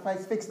 The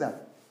sacrifice fixed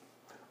that.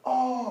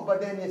 Oh,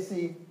 but then you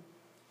see,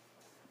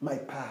 my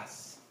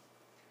past.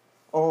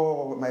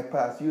 Oh, my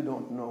past, you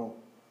don't know.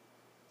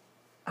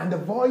 And the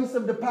voice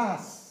of the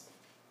past,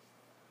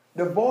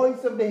 the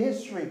voice of the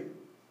history,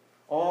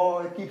 oh,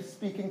 it keeps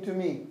speaking to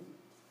me.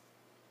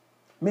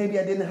 Maybe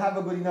I didn't have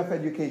a good enough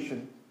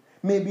education.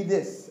 Maybe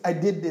this, I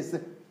did this.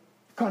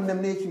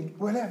 Condemnation.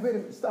 Well, wait a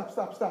minute.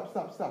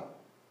 Stop.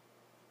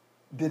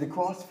 Did the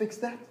cross fix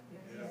that?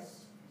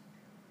 Yes.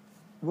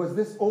 Was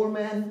this old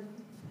man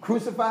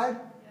crucified?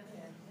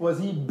 Yes. Was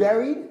he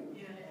buried?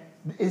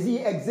 Yes. Is he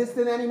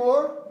existing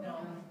anymore? No.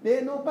 There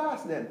ain't no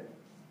past then.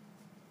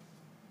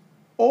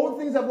 Old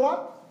things have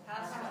what?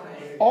 Passed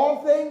away.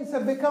 All things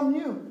have become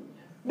new.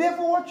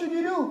 Therefore, what should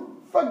you do?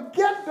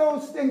 Forget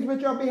those things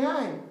which are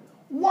behind.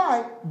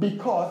 Why?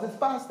 Because it's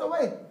passed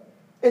away.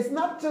 It's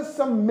not just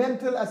some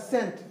mental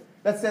assent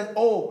that says,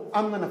 oh,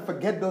 I'm going to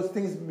forget those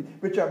things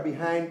which are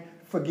behind.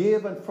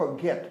 Forgive and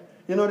forget.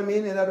 You know what I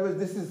mean? In other words,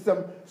 this is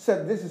some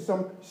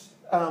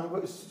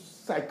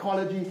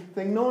psychology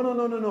thing.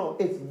 No.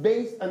 It's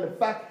based on the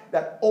fact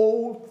that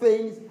old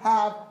things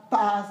have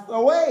passed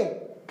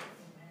away.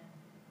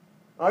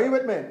 Are you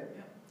with me?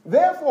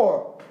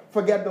 Therefore,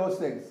 forget those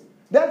things.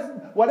 That's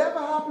whatever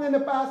happened in the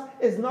past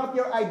is not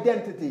your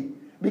identity.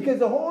 Because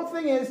the whole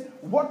thing is,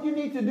 what you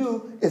need to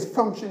do is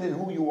function in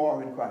who you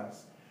are in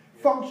Christ.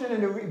 Function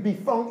and be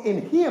found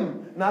in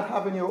Him, not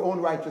having your own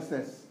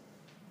righteousness,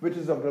 which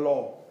is of the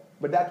law,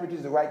 but that which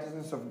is the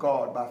righteousness of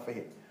God by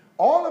faith.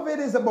 All of it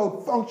is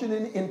about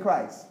functioning in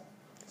Christ.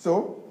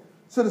 So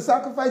the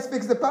sacrifice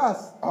fixed the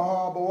past.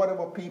 Oh, but what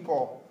about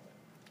people?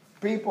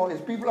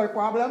 Is people a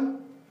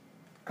problem?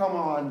 Come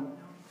on.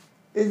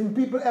 Isn't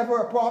people ever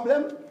a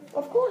problem?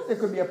 Of course there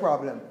could be a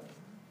problem.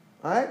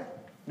 All right?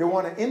 They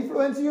want to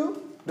influence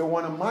you. They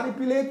want to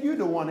manipulate you.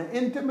 They want to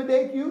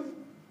intimidate you.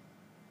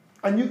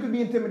 And you could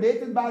be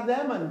intimidated by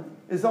them, and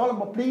it's all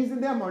about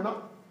pleasing them or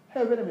not.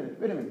 Hey, wait a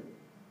minute.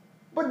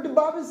 But the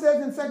Bible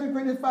says in 2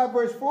 Corinthians 5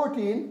 verse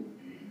 14,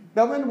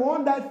 that when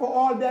one died for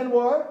all, then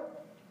were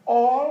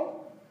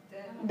all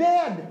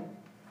dead.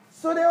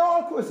 So they're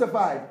all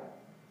crucified.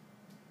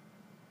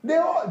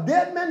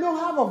 Dead men don't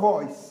have a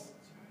voice.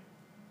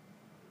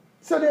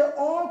 So they're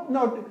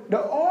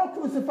all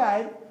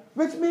crucified,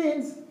 which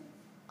means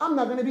I'm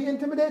not going to be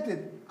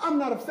intimidated. I'm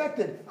not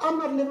affected. I'm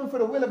not living for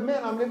the will of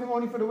men. I'm living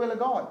only for the will of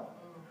God.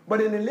 But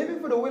in the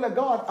living for the will of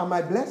God, I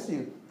might bless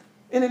you.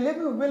 In the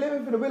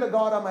living for the will of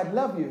God, I might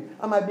love you.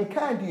 I might be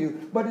kind to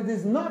you. But it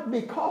is not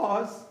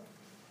because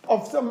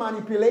of some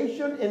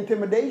manipulation,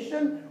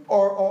 intimidation,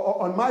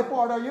 or on my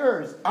part or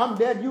yours. I'm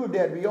dead, you're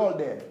dead, we all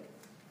dead.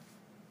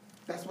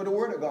 That's what the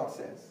Word of God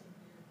says.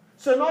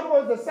 So in other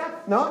words,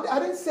 now I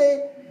didn't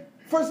say,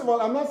 first of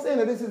all, I'm not saying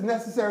that this is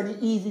necessarily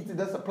easy to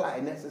just apply,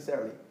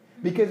 necessarily.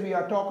 Because we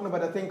are talking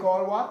about a thing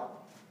called what?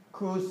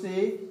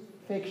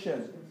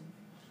 Crucifixion.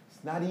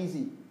 It's not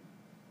easy.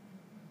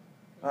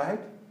 All right?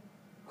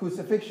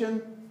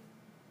 Crucifixion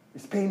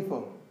is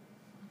painful.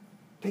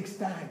 Takes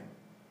time.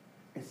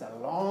 It's a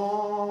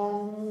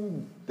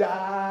long,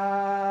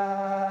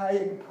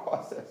 dying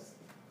process.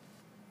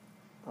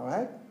 All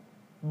right?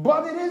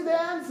 But it is the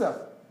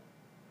answer.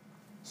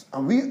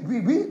 And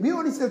we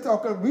only still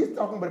talking, we're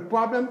talking about the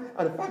problem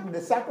and the fact that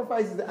the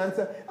sacrifice is the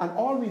answer, and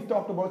all we've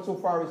talked about so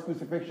far is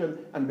crucifixion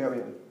and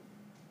burial.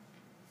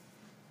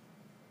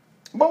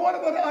 But what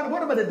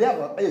about the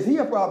devil? Is he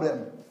a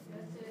problem?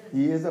 Yes,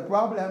 he is a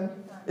problem.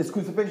 Is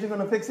crucifixion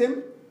going to fix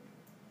him?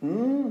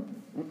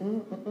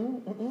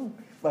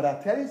 But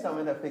I'll tell you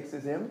something that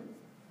fixes him.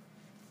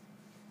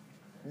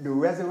 The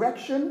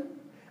resurrection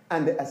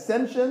and the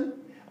ascension.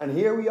 And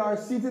here we are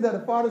seated at the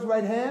Father's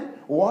right hand,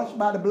 washed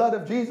by the blood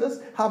of Jesus,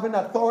 having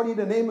that authority in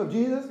the name of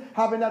Jesus,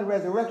 having that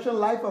resurrection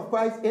life of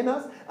Christ in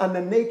us, and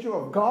the nature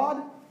of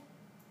God,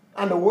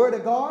 and the Word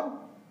of God.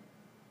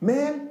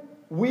 Man,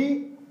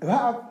 we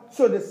have,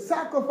 so the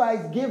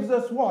sacrifice gives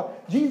us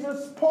what?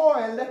 Jesus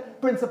spoiled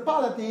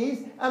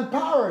principalities and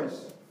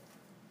powers.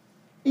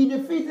 He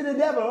defeated the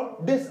devil,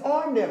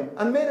 disarmed him,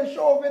 and made a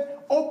show of it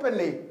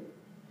openly.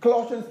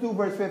 Colossians 2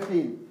 verse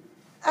 15.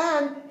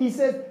 And he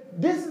says,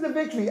 this is the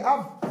victory.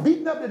 I've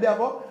beaten up the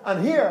devil,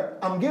 and here,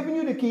 I'm giving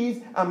you the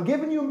keys, I'm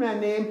giving you my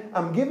name,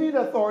 I'm giving you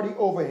the authority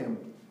over him.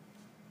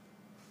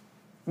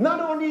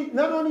 Not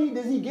only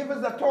does he give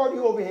us authority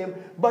over him,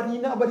 but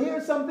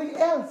here's something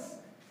else.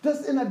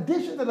 Just in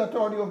addition to the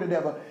authority over the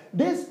devil.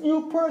 This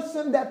new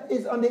person that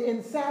is on the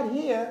inside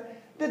here,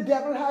 the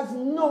devil has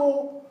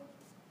no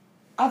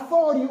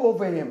authority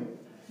over him.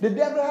 The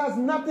devil has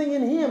nothing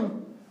in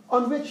him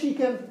on which he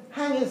can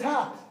hang his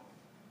hat.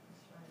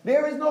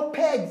 There is no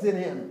pegs in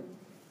him.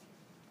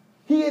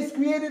 He is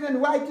created in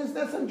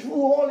righteousness and true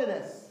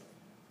holiness.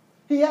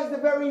 He has the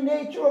very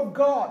nature of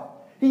God.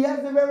 He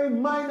has the very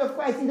mind of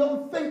Christ. He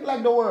don't think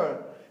like the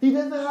world. He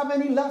doesn't have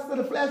any lust of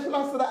the flesh,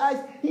 lust of the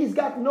eyes. He's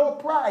got no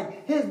pride.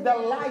 His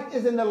delight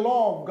is in the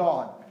law of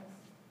God.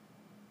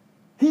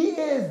 He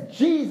is,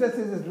 Jesus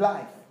is his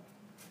life.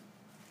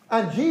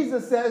 And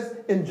Jesus says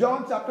in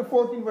John chapter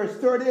 14 verse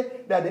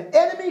 30 that the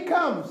enemy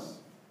comes,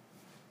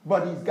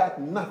 but he's got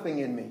nothing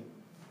in me.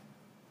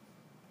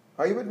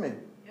 Are you with me?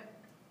 Yep.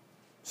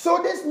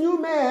 So this new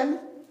man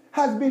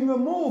has been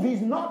removed. He's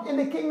not in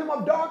the kingdom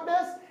of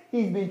darkness.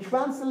 He's been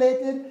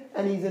translated,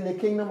 and he's in the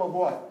kingdom of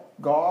what?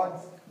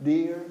 God's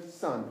dear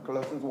Son.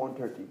 Colossians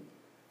 1:30.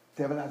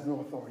 The devil has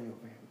no authority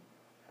over him.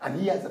 And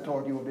he has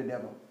authority over the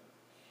devil.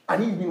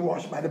 And he's been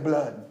washed by the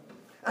blood.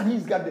 And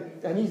he's got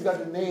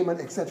the name, and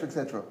etc.,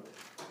 etc.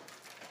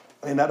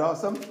 Isn't that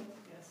awesome? Yes.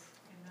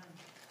 Amen.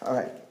 All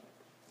right.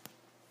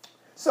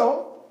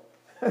 So,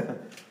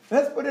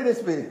 let's put it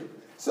this way.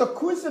 So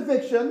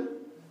crucifixion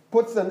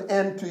puts an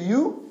end to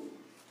you,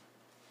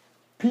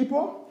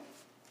 people,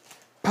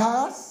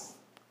 past,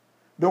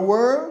 the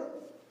world,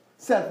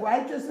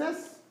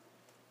 self-righteousness,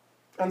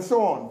 and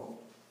so on.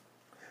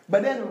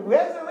 But then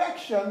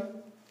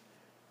resurrection,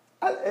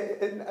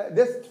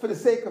 this for the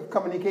sake of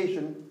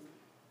communication,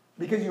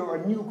 Because you're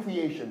a new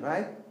creation,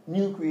 right?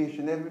 New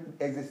creation, never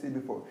existed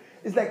before.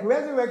 It's like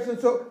resurrection.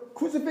 So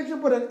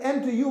crucifixion put an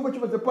end to you, which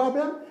was the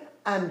problem.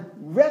 And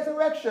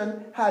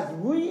resurrection has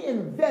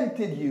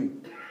reinvented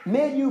you,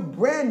 made you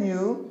brand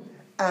new,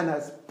 and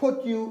has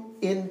put you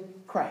in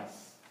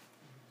Christ.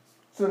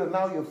 So that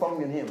now you're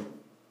found in him.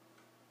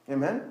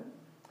 Amen?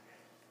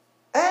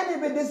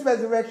 And with this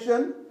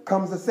resurrection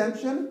comes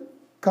ascension,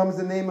 comes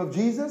the name of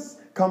Jesus,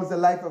 comes the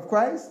life of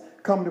Christ,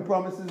 come the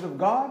promises of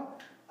God,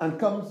 and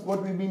comes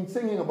what we've been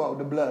singing about,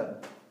 the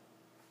blood.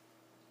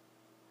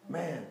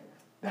 Man,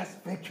 that's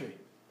victory.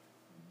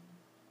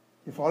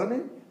 You follow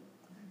me?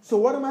 So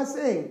what am I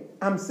saying?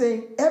 I'm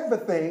saying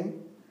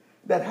everything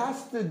that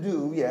has to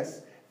do,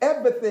 yes,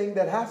 everything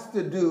that has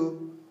to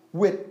do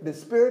with the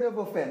spirit of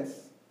offense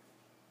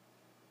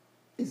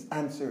is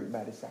answered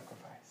by the sacrifice.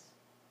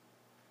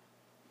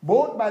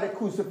 Both by the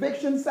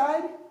crucifixion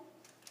side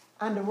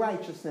and the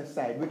righteousness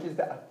side, which is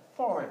the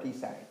authority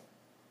side.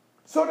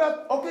 So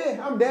that, okay,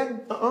 I'm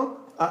dead.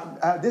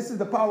 This is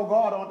the power of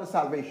God unto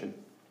salvation.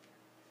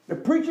 The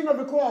preaching of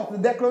the cross, the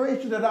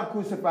declaration that I'm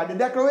crucified, the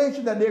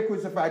declaration that they're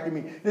crucified to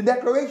me, the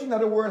declaration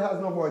that the world has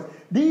no voice.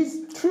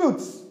 These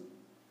truths,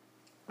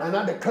 and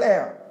I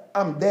declare,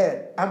 I'm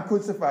dead, I'm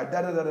crucified,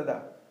 da-da-da-da-da.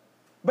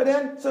 But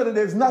then, so that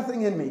there's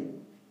nothing in me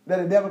that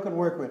the devil can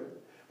work with.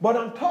 But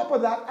on top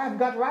of that, I've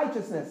got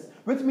righteousness,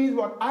 which means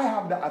what? I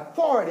have the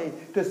authority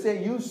to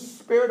say, you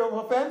spirit of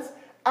offense,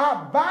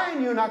 I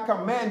bind you and I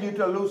command you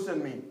to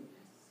loosen me.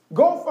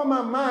 Go from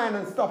my mind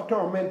and stop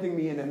tormenting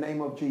me in the name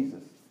of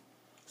Jesus.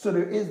 So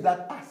there is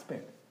that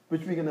aspect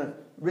which we're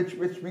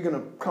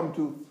gonna come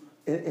to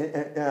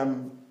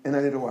in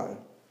a little while.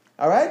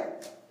 All right?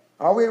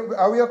 Are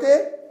we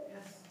okay?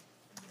 Yes.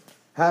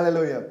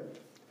 Hallelujah.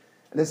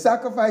 The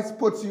sacrifice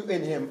puts you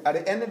in him. At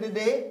the end of the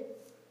day,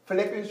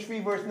 Philippians 3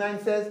 verse 9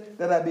 says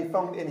that I be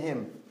found in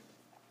him.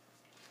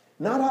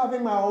 Not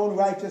having my own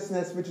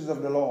righteousness which is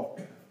of the law,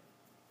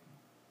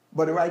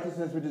 but the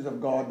righteousness which is of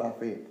God by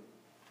faith.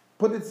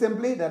 Put it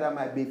simply, that I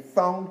might be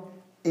found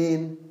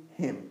in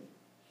him.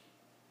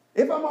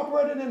 If I'm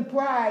operating in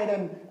pride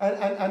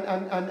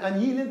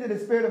and yielding to the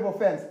spirit of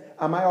offense,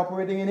 am I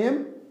operating in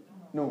him?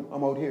 No,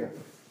 I'm out here.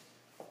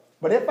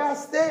 But if I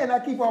stay and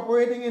I keep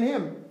operating in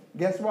him,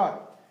 guess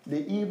what?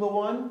 The evil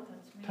one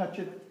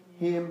toucheth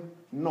him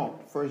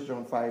not. 1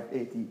 John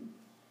 5:18.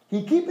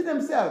 He keepeth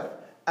himself,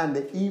 and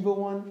the evil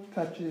one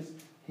touches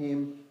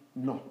him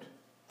not.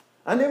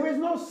 And there is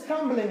no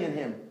stumbling in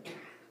him.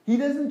 He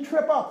doesn't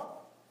trip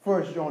up.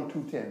 1 John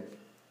 2:10.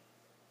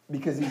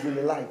 Because he's in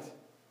the light.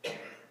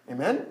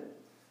 Amen?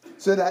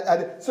 So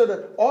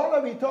that all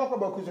that we talk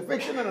about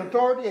crucifixion and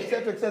authority,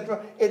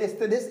 etc., it is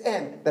to this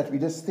end that we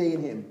just stay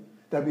in him,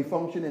 that we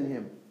function in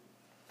him.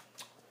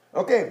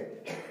 Okay.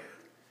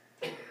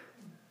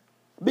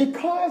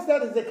 Because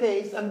that is the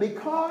case, and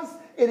because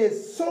it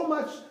is so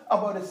much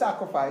about the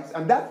sacrifice,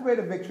 and that's where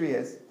the victory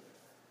is,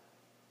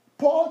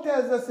 Paul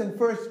tells us in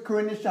 1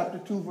 Corinthians chapter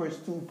 2, verse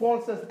 2,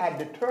 Paul says, I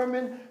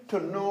determined to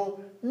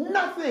know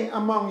nothing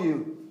among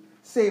you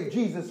save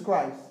Jesus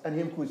Christ and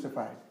him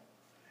crucified.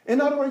 In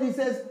other words, he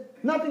says,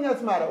 nothing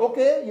else matters.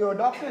 Okay, you're a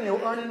doctor and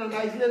you're earning a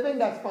nice living,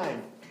 that's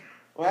fine.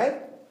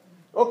 Right?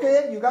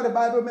 Okay, you got the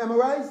Bible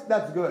memorized,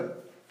 that's good.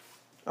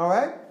 All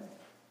right?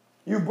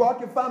 You brought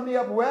your family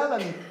up well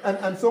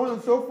and so on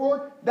and so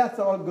forth, that's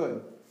all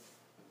good.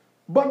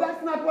 But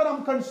that's not what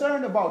I'm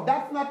concerned about.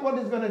 That's not what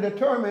is going to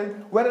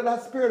determine whether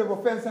that spirit of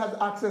offense has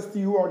access to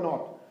you or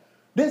not.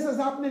 This is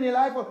happening in your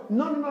life.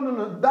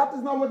 No. That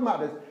is not what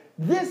matters.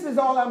 This is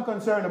all I'm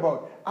concerned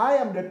about. I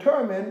am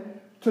determined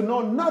to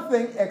know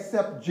nothing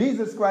except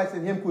Jesus Christ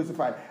and him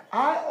crucified.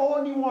 I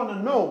only want to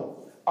know,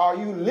 are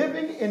you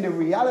living in the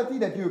reality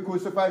that you're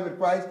crucified with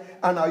Christ?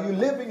 And are you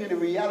living in the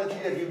reality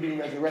that you've been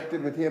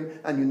resurrected with him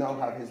and you now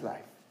have his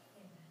life?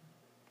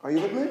 Are you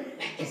with me?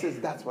 He says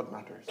that's what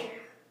matters.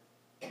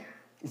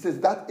 He says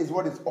that is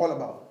what it's all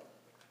about.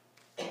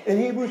 In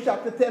Hebrews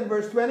chapter 10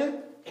 verse 20,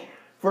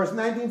 verse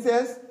 19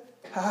 says,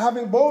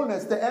 having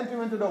boldness to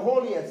enter into the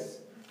holiest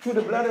through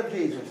the blood of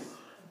Jesus.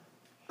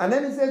 And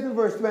then it says in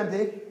verse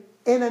 20,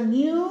 in a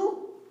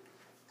new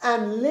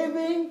and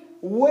living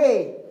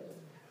way,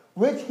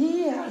 which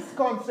he has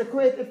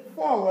consecrated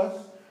for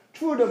us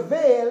through the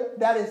veil,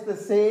 that is to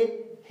say,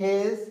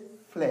 his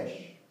flesh.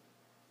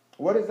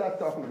 What is that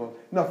talking about?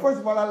 Now, first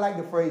of all, I like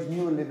the phrase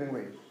new and living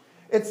way.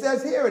 It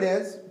says, here it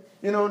is,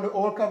 in the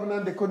old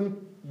covenant, they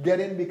couldn't get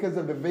in because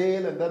of the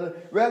veil.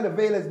 Well, the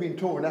veil has been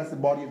torn. That's the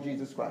body of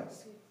Jesus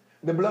Christ.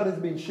 The blood has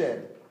been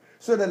shed.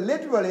 So that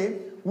literally,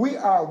 we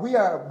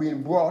are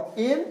being brought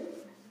in,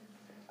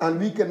 and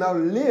we can now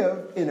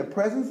live in the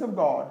presence of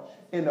God,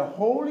 in the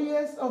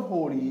holiest of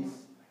holies.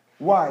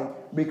 Why?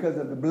 Because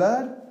of the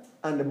blood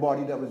and the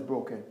body that was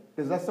broken.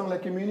 Does that sound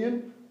like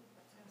communion?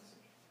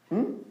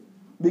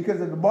 Because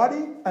of the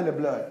body and the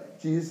blood.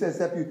 Jesus says,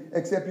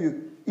 except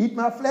you eat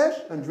my flesh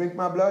and drink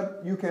my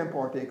blood, you can't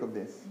partake of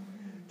this.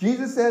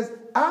 Jesus says,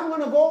 I'm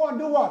going to go and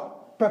do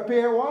what?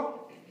 Prepare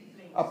what?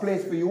 A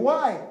place for you.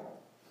 Why?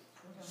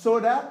 So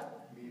that?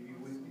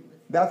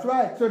 That's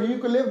right. So that you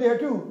can live there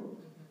too.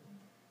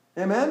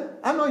 Amen?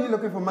 I know you're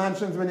looking for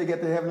mansions when you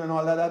get to heaven and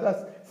all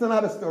that. It's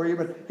another story.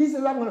 But he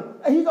says,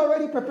 he's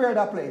already prepared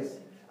that place.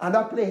 And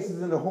that place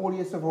is in the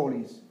holiest of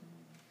holies.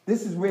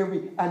 This is where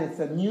and it's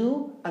a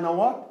new and a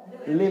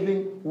what?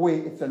 Living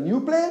way. It's a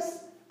new place,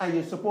 and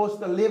you're supposed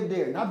to live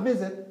there. Not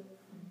visit.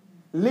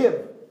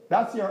 Live.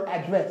 That's your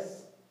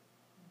address.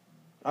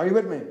 Are you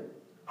with me?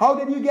 How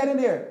did you get in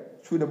there?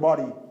 Through the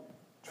body.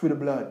 Through the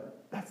blood.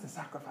 That's the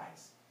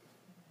sacrifice.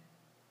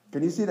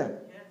 Can you see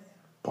that? Yes.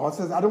 Paul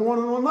says, I don't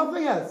want to know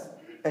nothing else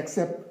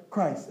except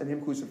Christ and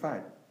Him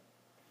crucified.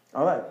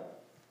 All right.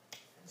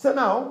 So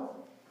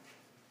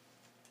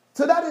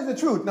that is the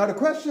truth. Now the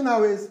question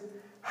now is,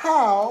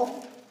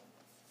 how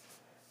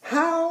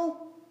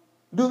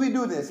do we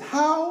do this?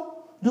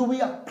 How do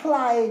we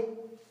apply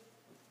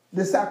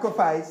the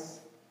sacrifice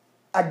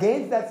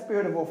against that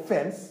spirit of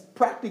offense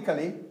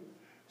practically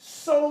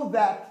so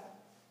that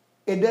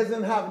it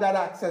doesn't have that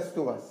access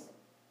to us?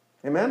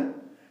 Amen?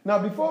 Now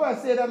before I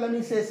say that, let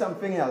me say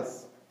something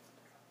else.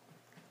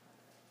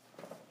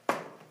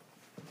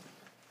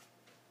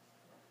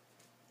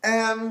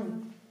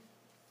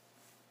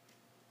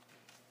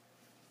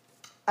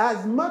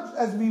 As much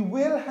as we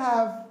will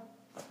have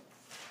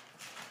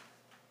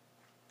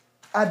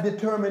a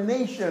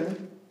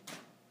determination,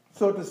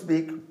 so to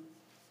speak,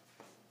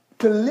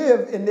 to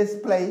live in this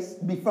place,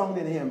 be found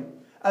in Him,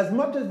 as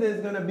much as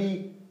there's going to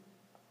be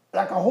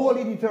like a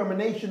holy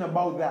determination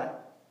about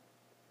that,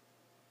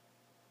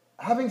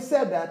 having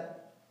said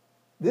that,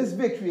 this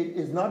victory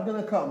is not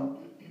going to come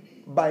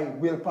by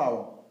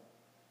willpower.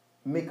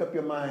 Make up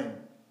your mind.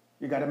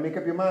 You got to make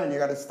up your mind. You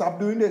got to stop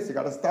doing this. You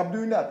got to stop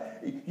doing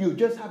that. You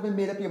just haven't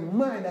made up your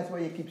mind. That's why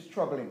you keep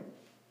struggling.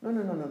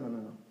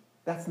 No.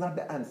 That's not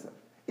the answer.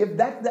 If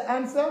that's the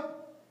answer,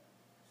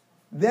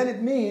 then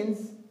it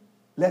means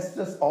let's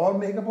just all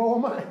make up our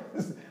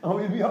minds and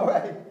we'll be all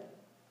right.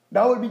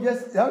 That would be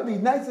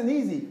nice and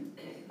easy.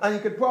 And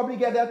you could probably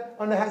get that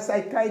on the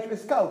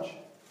psychiatrist's couch.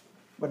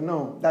 But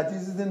no, that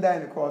Jesus didn't die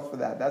on the cross for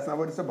that. That's not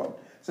what it's about.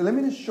 So let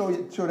me just show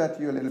that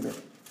to you a little bit.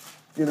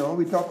 You know,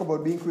 we talk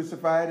about being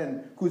crucified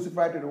and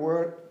crucified to the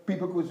world,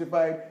 people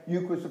crucified,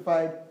 you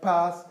crucified,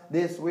 past,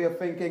 this way of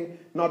thinking,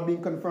 not being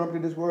conformed to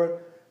this world.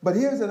 But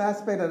here's an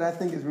aspect that I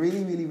think is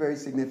really, really very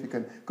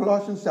significant.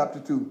 Colossians chapter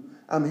 2.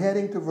 I'm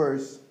heading to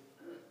verse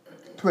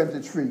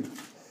 23.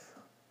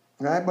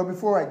 Right? But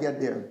before I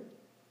get there.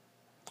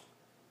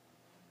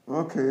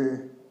 Okay,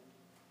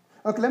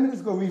 let me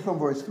just go read from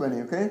verse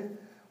 20, okay?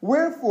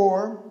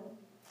 Wherefore,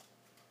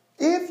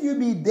 if you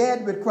be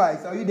dead with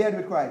Christ, are you dead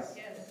with Christ?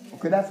 Yes.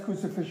 Okay, that's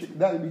crucifixion.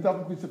 That we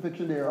talking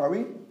crucifixion there, are we?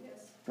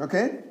 Yes.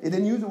 Okay? It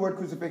didn't use the word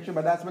crucifixion,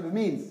 but that's what it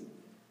means.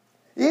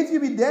 If you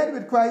be dead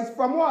with Christ,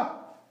 from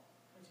what?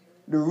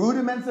 The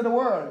rudiments of the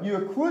world. You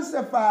are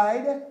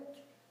crucified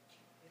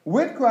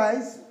with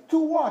Christ to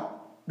what?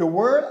 The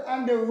world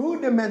and the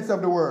rudiments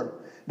of the world.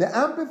 The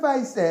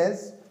Amplified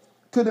says,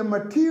 to the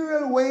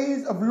material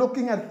ways of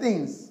looking at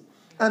things,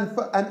 and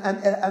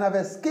have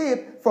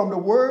escaped from the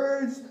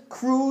world's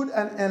crude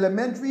and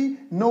elementary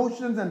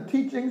notions and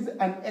teachings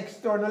and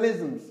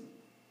externalisms.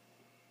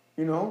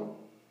 You know?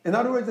 In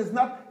other words,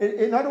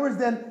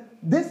 then,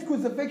 this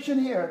crucifixion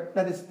here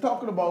that is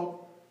talking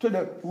about to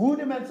the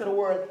rudiments of the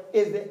world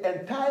is the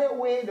entire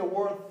way the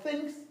world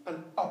thinks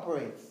and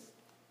operates.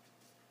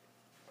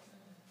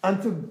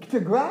 And to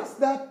grasp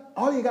that,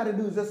 all you got to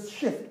do is just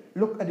shift.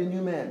 Look at the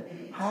new man.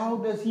 How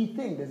does he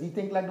think? Does he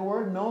think like the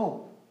world?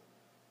 No.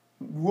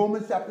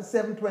 Romans chapter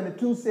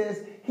 7:22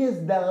 says, his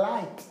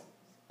delight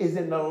is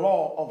in the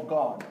law of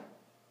God.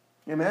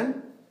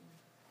 Amen?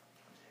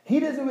 He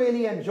doesn't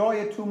really enjoy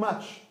it too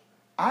much.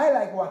 I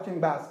like watching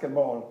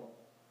basketball.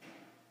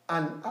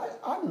 And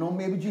I don't know,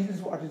 maybe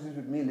Jesus watches it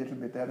with me a little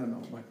bit. I don't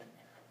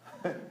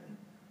know.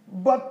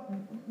 But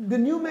the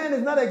new man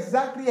is not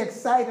exactly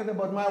excited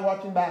about my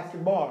watching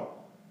basketball.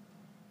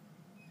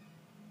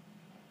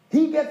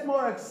 He gets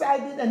more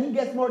excited and he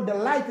gets more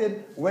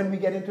delighted when we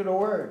get into the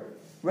Word,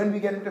 when we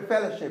get into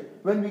fellowship,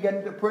 when we get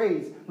into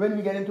praise, when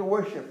we get into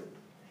worship.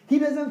 He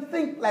doesn't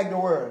think like the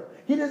world.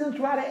 He doesn't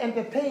try to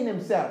entertain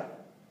himself.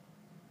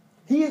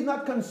 He is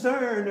not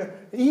concerned.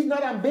 He's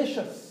not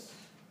ambitious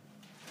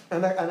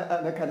and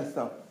that kind of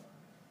stuff.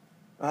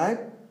 Right?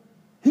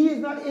 He is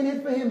not in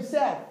it for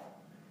himself.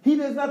 He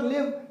does not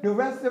live the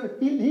rest of it.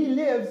 He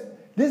lives,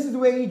 this is the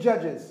way he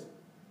judges.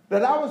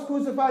 That I was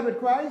crucified with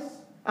Christ,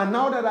 and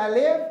now that I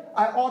live,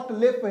 I ought to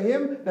live for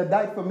him that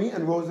died for me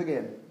and rose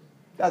again.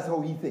 That's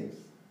how he thinks.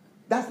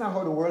 That's not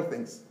how the world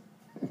thinks.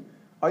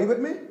 Are you with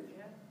me?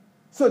 Yeah.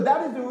 So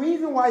that is the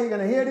reason why you're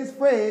going to hear this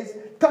phrase,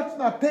 touch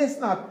not, taste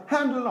not,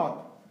 handle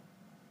not.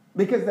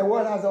 Because the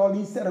world has all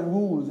these set of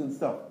rules and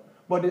stuff.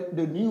 But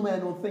the new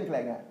man don't think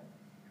like that.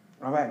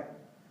 All right.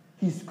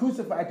 He's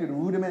crucified to the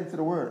rudiments of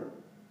the world.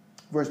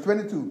 Verse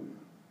 22.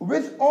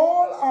 Which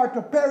all are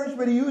to perish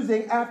with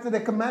using after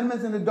the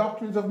commandments and the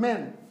doctrines of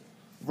men.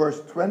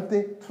 Verse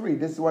 23.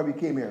 This is why we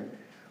came here.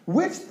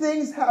 Which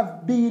things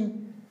have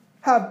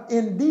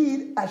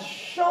indeed a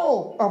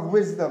show of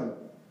wisdom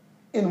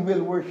in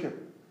will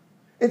worship.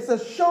 It's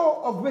a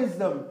show of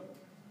wisdom.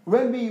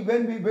 when we're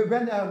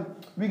going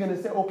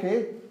to say,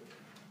 okay,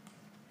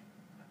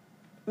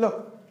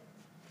 look,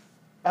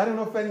 I don't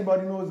know if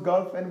anybody knows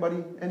golf.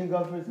 Any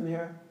golfers in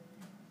here?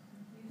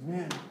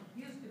 Man.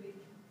 Used to be.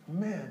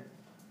 Man,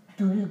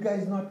 do you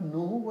guys not know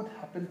what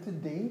happened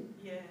today?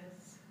 Yes.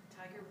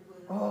 Tiger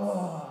Woods.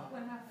 Oh,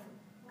 What happened?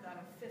 Got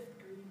a 5th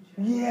green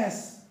jacket.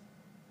 yes.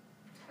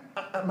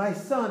 My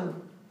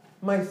son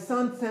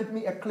sent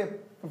me a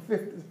clip for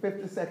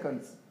 50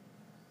 seconds.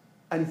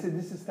 And he said,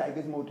 this is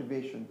Tiger's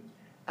motivation.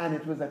 And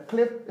it was a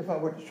clip, if I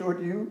were to show it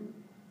to you,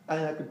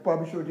 and I could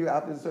probably show it to you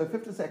after, so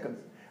 50 seconds.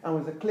 And it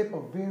was a clip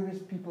of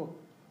various people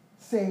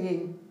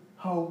saying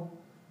how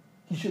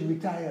he should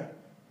retire.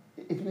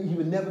 He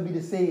will never be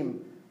the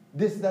same.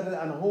 This, that,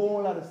 and a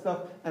whole lot of stuff.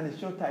 And it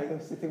showed Tiger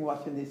sitting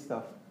watching this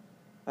stuff.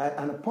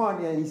 And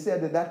apparently, and he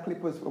said that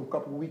clip was from a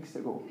couple of weeks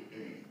ago.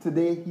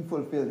 Today, he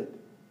fulfilled it.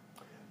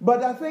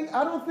 But I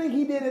don't think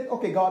he did it.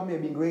 Okay, God may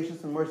be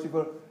gracious and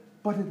merciful,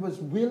 but it was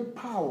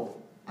willpower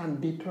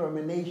and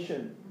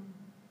determination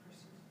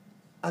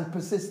and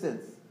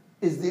persistence.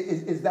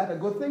 Is that a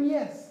good thing?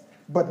 Yes.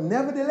 But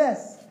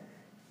nevertheless,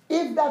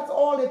 if that's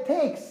all it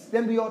takes,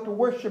 then we ought to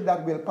worship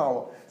that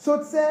willpower. So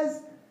it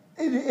says,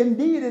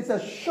 indeed, it's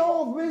a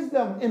show of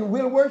wisdom in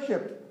will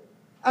worship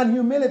and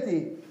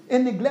humility,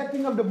 in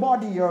neglecting of the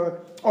body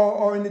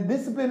or in the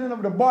disciplining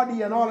of the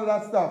body and all of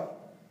that stuff.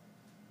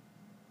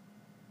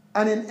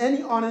 And in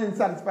any honor and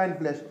satisfying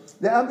flesh.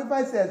 The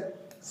Amplified says,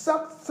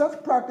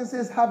 such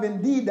practices have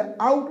indeed the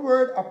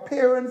outward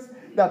appearance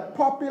that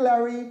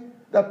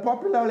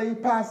popularly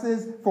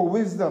passes for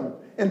wisdom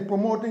in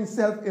promoting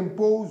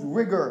self-imposed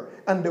rigor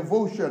and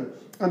devotion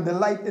and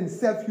delight in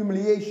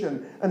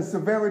self-humiliation and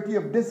severity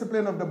of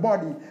discipline of the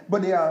body,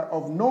 but they are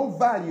of no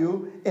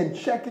value in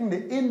checking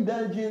the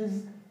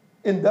indulgences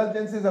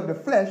of the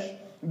flesh,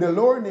 the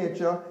lower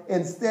nature.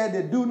 Instead,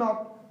 they do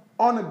not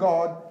honor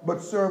God, but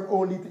serve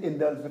only to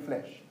indulge the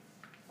flesh.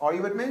 Are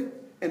you with me?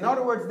 In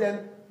other words,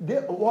 then,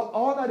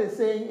 all that is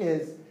saying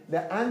is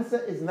the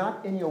answer is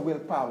not in your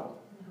willpower.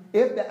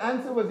 If the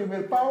answer was your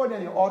willpower,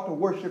 then you ought to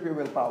worship your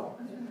willpower.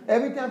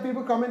 Every time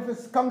people come in for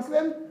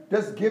counseling,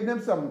 just give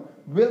them some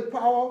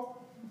willpower,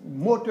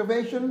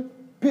 motivation,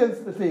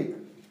 pills to take.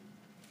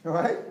 All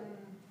right?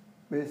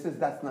 But it says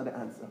that's not the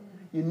answer.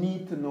 You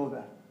need to know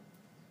that.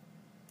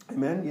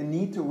 Amen? You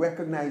need to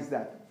recognize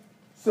that.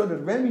 So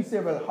that when we say,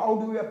 well, how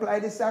do we apply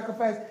this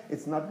sacrifice?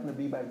 It's not going to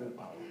be by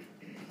willpower.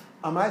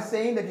 Am I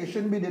saying that you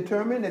shouldn't be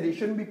determined, that you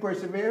shouldn't be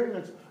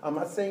persevering? I'm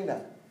not saying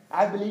that.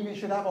 I believe you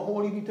should have a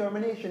holy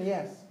determination,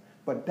 yes.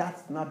 But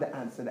that's not the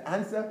answer. The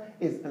answer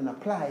is in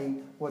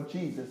applying what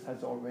Jesus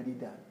has already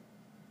done.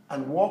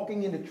 And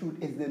walking in the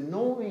truth is the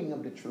knowing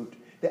of the truth,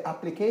 the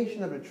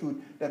application of the truth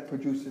that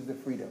produces the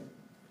freedom.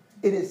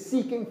 It is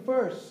seeking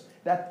first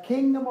that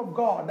kingdom of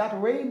God, that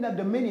reign, that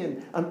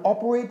dominion, and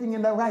operating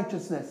in the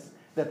righteousness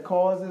that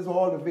causes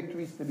all the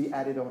victories to be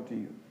added onto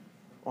you.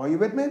 Are you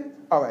with me?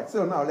 All right,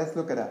 so now let's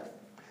look at that.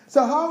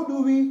 So how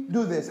do we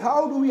do this?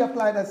 How do we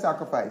apply that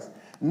sacrifice?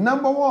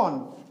 Number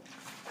one,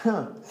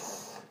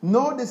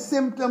 know the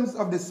symptoms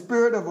of the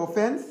spirit of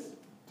offense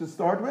to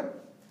start with.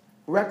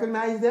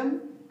 Recognize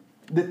them,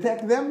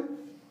 detect them,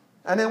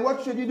 and then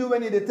what should you do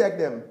when you detect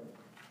them?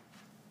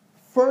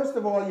 First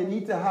of all, you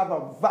need to have a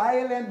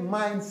violent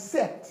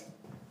mindset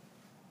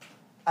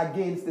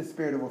against the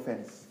spirit of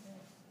offense.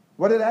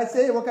 What did I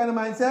say? What kind of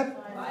mindset?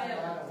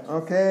 Violent.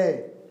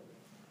 Okay.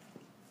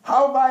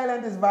 How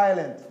violent is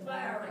violent?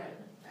 Violent.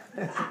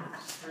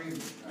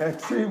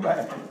 Extreme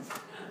violence.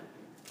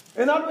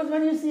 In other words,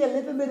 when you see a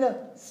little bit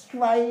of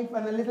strife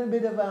and a little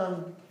bit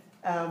of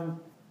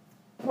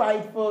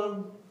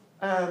prideful,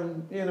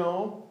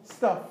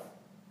 stuff,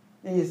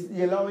 and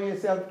you're allowing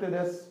yourself to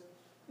just,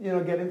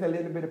 get into a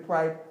little bit of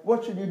pride,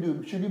 what should you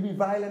do? Should you be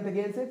violent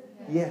against it?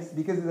 Yes,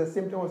 because it's a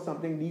symptom of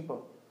something deeper.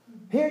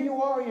 Here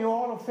you are, you're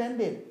all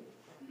offended.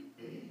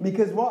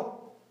 Because what?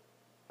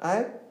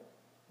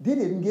 They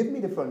didn't give me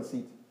the front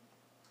seat.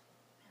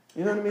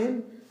 You know what I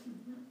mean?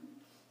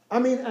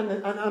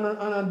 And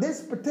on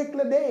this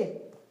particular day,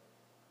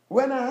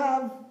 when I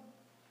have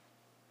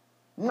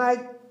my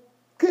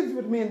kids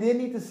with me and they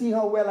need to see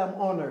how well I'm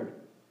honored,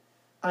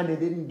 and they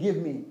didn't give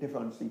me the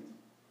front seat.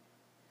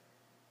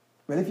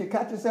 Well, if you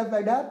catch yourself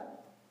like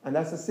that, and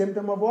that's a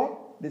symptom of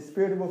what? The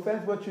spirit of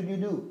offense, what should you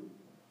do?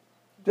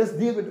 Just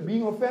deal with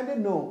being offended?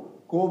 No.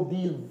 Go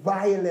deal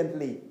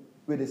violently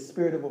with the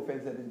spirit of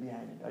offense that is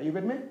behind it. Are you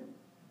with me?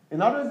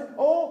 In other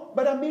words,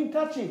 but I'm being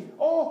touchy.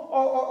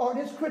 Or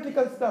this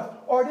critical stuff.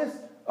 Or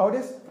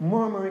this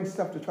murmuring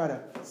stuff to try to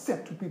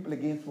set two people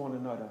against one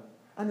another.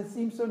 And it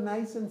seems so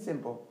nice and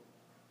simple.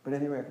 But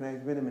then you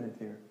recognize, wait a minute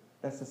here.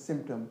 That's a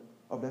symptom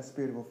of that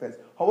spirit of offense.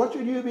 What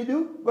should you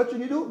do? What should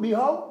you do? Be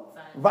how?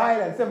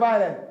 Violent. Say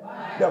violent.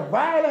 The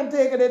violent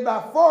taking it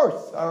by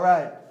force. All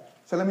right.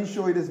 So let me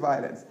show you this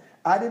violence.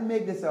 I didn't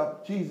make this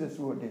up. Jesus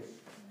wrote this.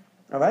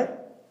 All right?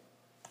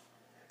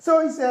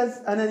 So he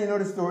says, and then you know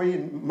the story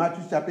in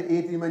Matthew chapter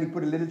 18 when he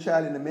put a little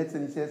child in the midst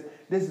and he says,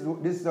 this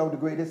is how the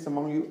greatest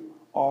among you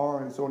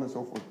are, and so on and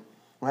so forth.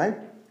 Right?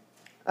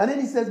 And then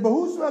he says, but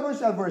whosoever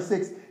shall, verse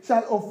 6,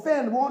 shall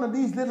offend one of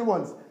these little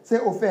ones. Say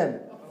offend.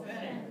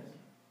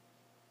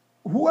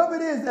 Whoever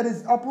it is that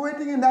is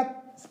operating in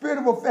that spirit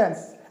of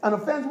offense and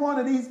offends one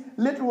of these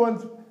little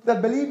ones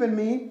that believe in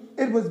me,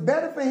 it was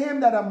better for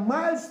him that a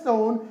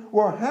millstone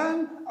were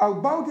hung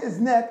about his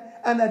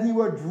neck and that he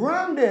were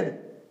drowned in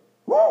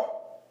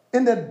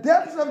the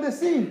depths of the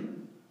sea.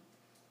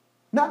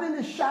 Not in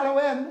the shallow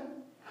end.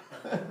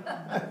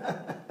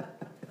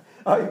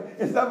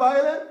 Is that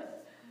violent?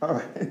 All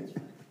right.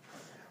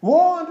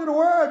 Woe unto the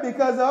world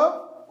because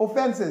of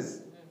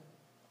offenses.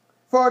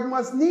 For it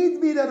must needs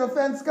be that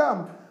offense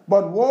come.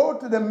 But woe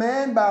to the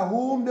man by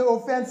whom the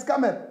offense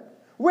cometh.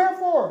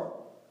 Wherefore,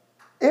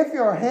 if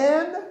your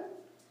hand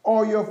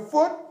or your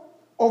foot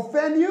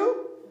offend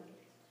you,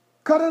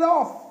 cut it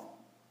off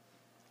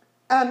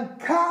and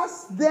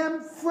cast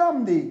them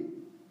from thee.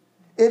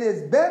 It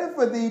is better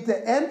for thee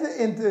to enter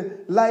into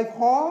life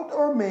halt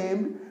or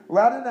maimed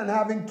rather than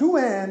having 2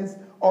 hands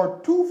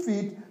or 2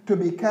 feet to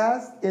be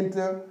cast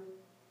into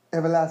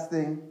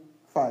everlasting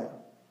fire.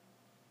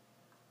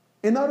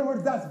 In other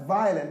words, that's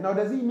violent. Now,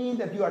 does he mean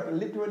that you have to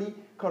literally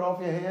cut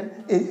off your hand?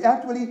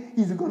 Actually,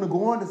 he's going to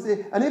go on to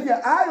say, and if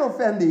your eye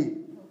offend thee,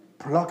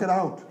 pluck it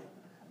out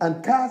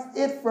and cast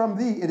it from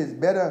thee. It is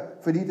better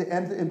for thee to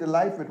enter into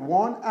life with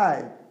 1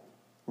 eye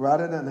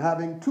rather than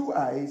having 2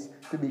 eyes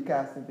to be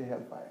cast into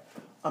hellfire.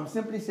 I'm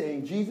simply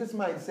saying Jesus'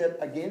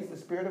 mindset against the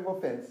spirit of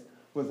offense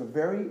was a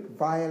very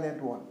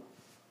violent one.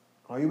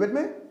 Are you with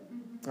me?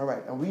 Mm-hmm. All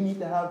right. And we need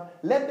to have,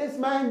 let this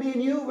mind be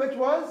in you, which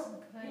was?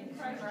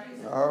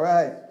 All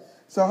right.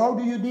 So how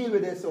do you deal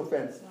with this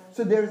offense?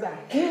 So there's a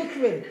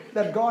hatred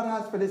that God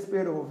has for this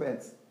spirit of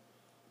offense.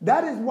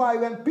 That is why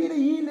when Peter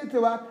yielded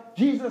to that,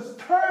 Jesus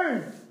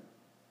turned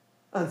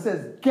and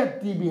says,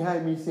 get thee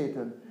behind me,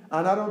 Satan.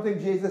 And I don't think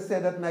Jesus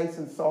said that nice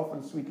and soft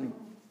and sweetly.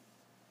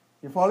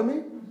 You follow me?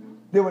 Mm-hmm.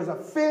 There was a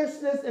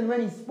fierceness in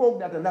when he spoke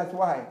that, and that's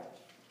why.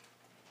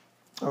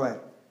 All right.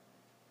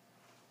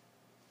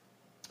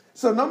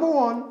 So number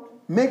 1,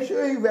 make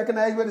sure you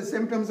recognize what the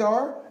symptoms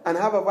are and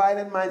have a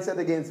violent mindset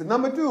against it.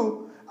 Number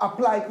 2,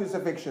 apply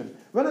crucifixion.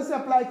 When I say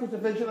apply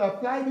crucifixion,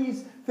 apply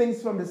these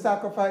things from the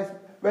sacrifice,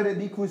 whether it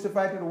be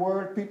crucified to the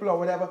word, people, or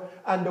whatever.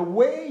 And the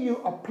way you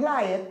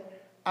apply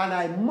it, and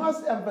I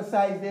must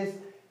emphasize this,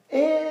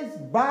 is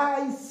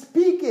by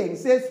speaking.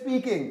 Say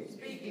speaking.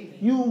 Speaking.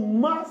 You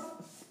must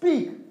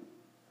speak.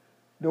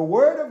 The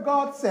Word of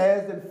God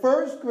says in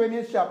 1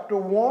 Corinthians chapter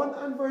 1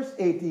 and verse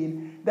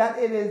 18 that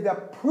it is the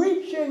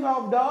preaching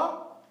of the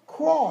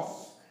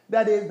cross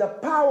that is the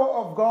power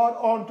of God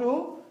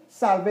unto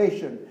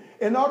salvation.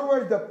 In other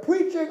words, the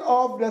preaching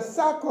of the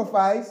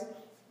sacrifice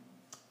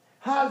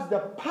has the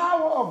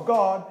power of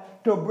God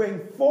to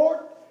bring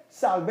forth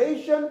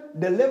salvation,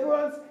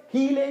 deliverance,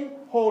 healing,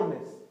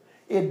 wholeness.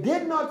 It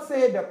did not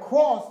say the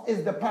cross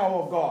is the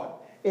power of God.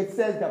 It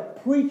says the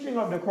preaching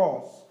of the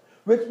cross,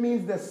 which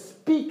means the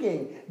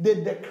speaking, the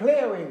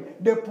declaring,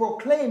 the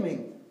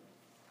proclaiming.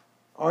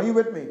 Are you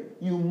with me?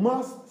 You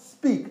must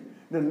speak.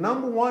 The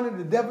number 1 of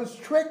the devil's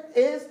trick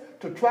is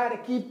to try to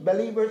keep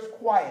believers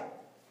quiet.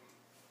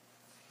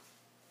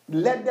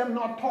 Let them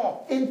not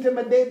talk.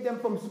 Intimidate them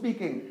from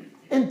speaking.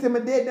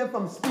 Intimidate them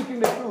from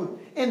speaking the truth.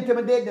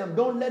 Intimidate them.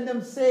 Don't let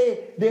them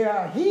say they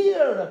are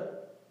healed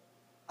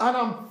and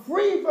I'm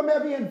free from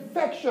every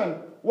infection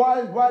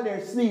while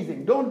they're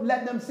sneezing. Don't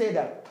let them say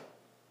that.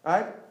 All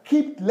right?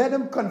 Let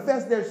them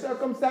confess their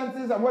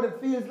circumstances and what it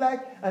feels like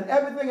and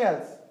everything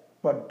else.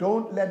 But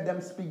don't let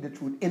them speak the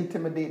truth.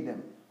 Intimidate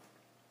them.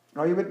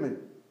 Are you with me?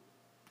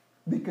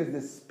 Because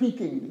the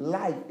speaking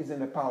life is in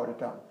the power of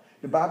the tongue.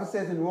 The Bible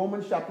says in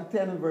Romans chapter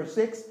 10 and verse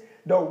 6,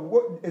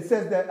 it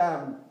says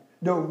that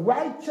the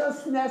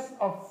righteousness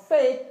of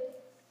faith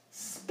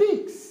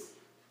speaks.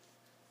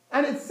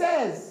 And it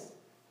says,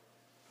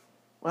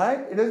 right?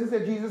 It doesn't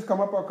say Jesus come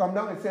up or come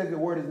down. It says the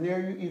word is near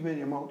you, even in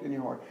your mouth, in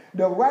your heart.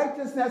 The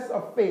righteousness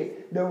of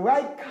faith, the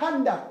right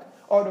conduct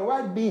or the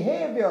right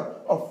behavior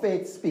of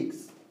faith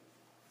speaks.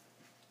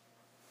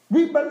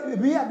 We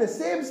have the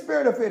same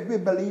spirit of faith. We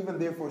believe and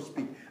therefore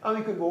speak. And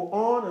we could go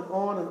on and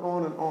on and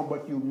on and on,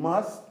 but you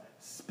must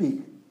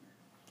speak.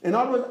 In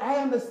other words, I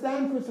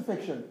understand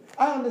crucifixion.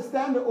 I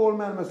understand the old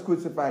man was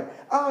crucified.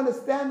 I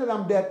understand that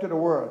I'm dead to the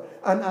world.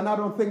 And I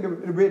don't think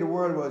the way the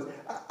world was.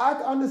 I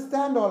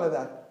understand all of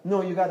that.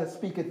 No, you got to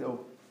speak it though.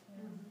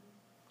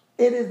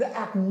 It is the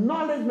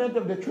acknowledgement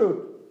of the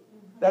truth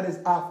that is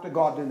after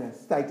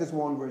godliness. Titus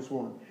 1 verse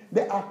 1.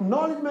 The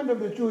acknowledgement of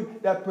the truth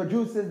that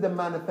produces the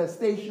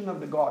manifestation of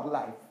the God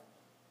life.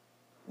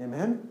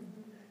 Amen?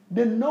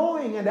 The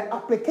knowing and the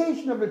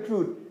application of the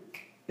truth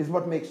is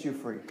what makes you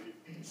free.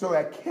 So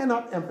I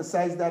cannot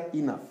emphasize that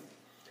enough.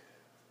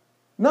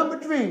 Number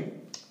 3,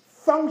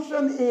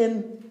 function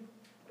in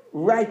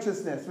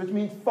righteousness, which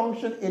means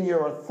function in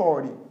your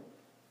authority.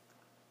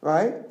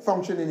 Right?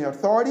 Function in your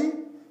authority,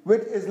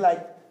 which is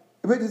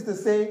to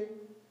say,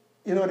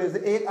 you know, there's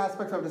the 8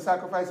 aspects of the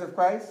sacrifice of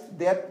Christ: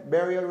 death,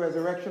 burial,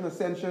 resurrection,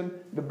 ascension,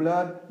 the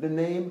blood, the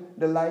name,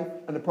 the life,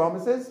 and the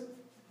promises.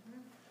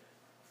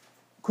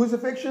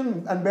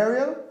 Crucifixion and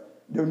burial,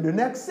 the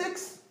next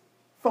 6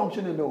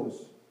 function in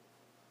those.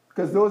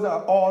 Because those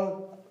are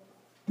all,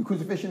 the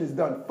crucifixion is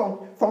done.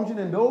 Function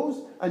in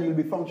those, and you'll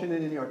be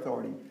functioning in your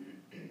authority.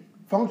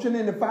 Function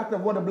in the fact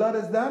of what the blood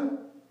has done.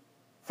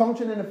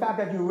 Function in the fact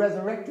that you're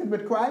resurrected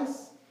with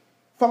Christ.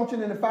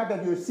 Function in the fact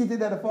that you're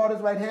seated at the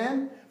Father's right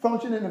hand.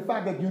 Function in the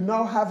fact that you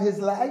now have his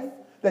life,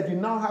 that you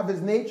now have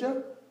his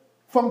nature.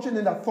 Function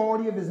in the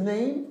authority of his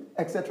name,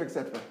 etc.,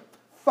 etc.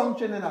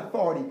 Function in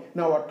authority.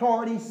 Now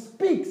authority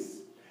speaks.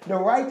 The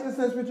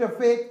righteousness which of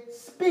faith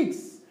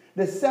speaks.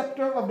 The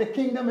scepter of the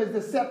kingdom is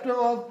the scepter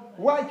of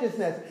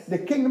righteousness. The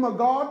kingdom of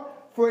God,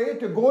 for it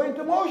to go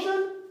into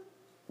motion,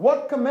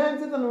 what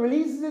commands it and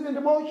releases it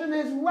into motion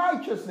is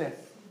righteousness.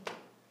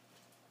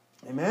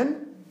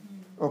 Amen?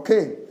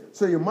 Okay,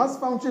 so you must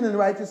function in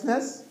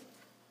righteousness,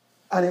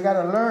 and you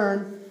got to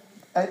learn,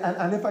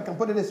 and if I can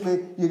put it this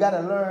way, you got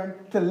to learn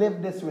to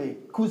live this way.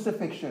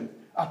 Crucifixion,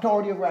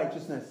 authority of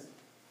righteousness.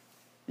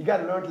 You got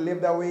to learn to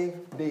live that way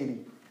daily.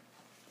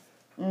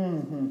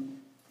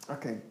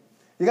 Okay.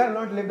 You got to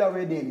learn to live that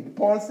way daily.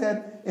 Paul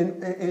said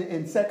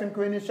in 2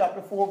 Corinthians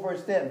chapter 4,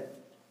 verse 10,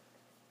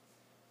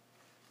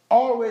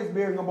 always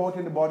bearing about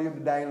in the body of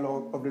the dying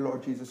Lord of the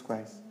Lord Jesus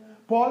Christ.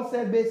 Paul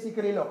said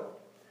basically, look,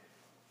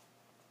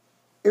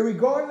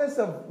 regardless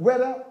of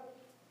whether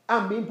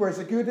I'm being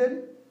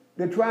persecuted,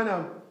 they're trying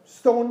to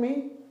stone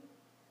me,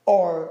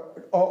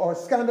 or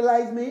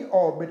scandalize me,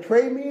 or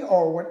betray me,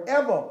 or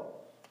whatever,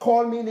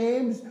 call me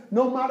names,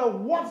 no matter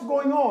what's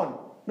going on,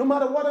 no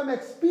matter what I'm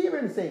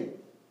experiencing,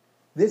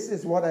 this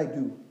is what I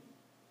do.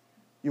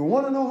 You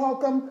want to know how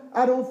come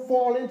I don't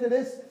fall into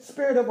this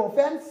spirit of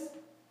offense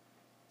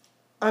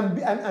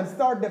and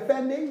start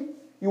defending?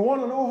 You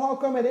want to know how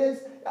come it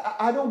is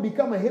I don't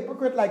become a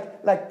hypocrite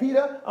like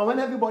Peter, and when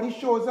everybody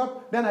shows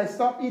up, then I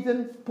stop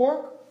eating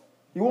pork?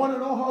 You want to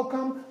know how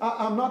come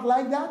I'm not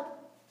like that?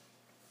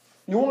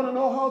 You want to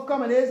know how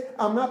come it is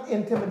I'm not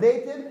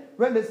intimidated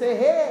when they say,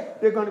 hey,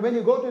 when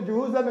you go to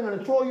Jerusalem, they're going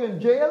to throw you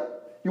in jail?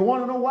 You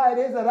want to know why it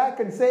is that I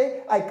can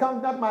say, I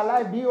count not my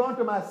life dear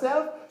unto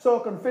myself,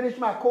 so I can finish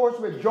my course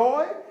with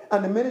joy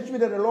and the ministry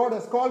that the Lord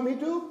has called me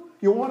to?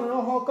 You want to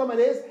know how come it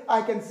is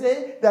I can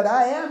say that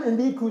I am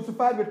indeed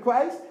crucified with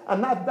Christ,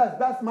 and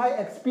that's my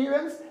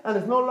experience, and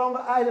it's no longer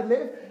I that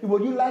live?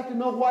 Would you like to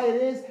know why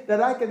it is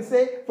that I can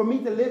say, for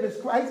me to live is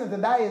Christ and to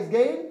die is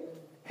gain?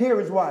 Here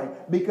is why.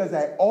 Because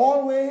I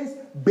always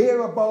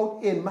bear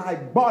about in my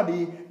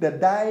body the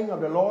dying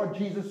of the Lord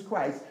Jesus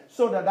Christ,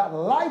 so that that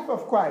life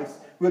of Christ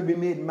will be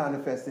made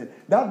manifested.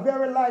 That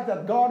very life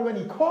that God, when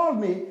he called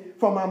me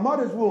from my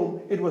mother's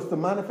womb, it was to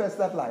manifest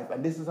that life.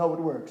 And this is how it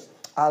works.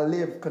 I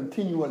live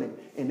continually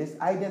in this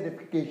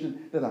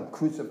identification that I'm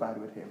crucified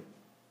with him.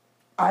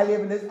 I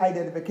live in this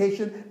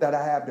identification that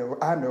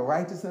I'm the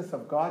righteousness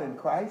of God in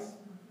Christ,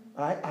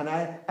 right?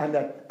 and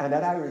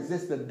that I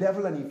resist the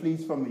devil and he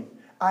flees from me.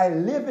 I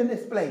live in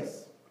this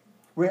place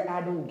where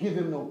I don't give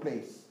him no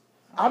place.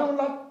 I don't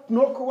let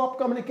no corrupt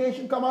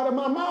communication come out of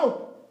my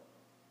mouth.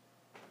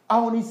 I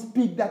only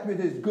speak that which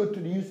is good to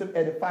the use of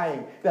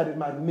edifying, that it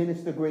might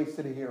minister grace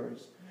to the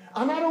hearers.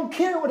 And I don't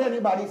care what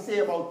anybody say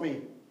about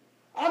me.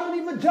 I don't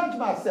even judge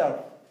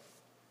myself.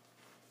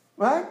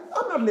 Right?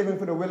 I'm not living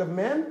for the will of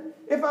men.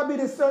 If I be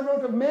the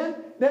servant of men,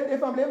 then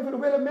if I'm living for the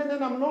will of men,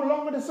 then I'm no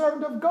longer the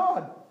servant of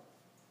God.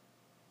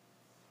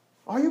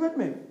 Are you with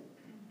me?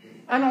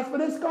 And as for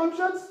this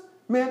conscience,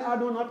 man, I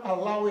do not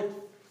allow it.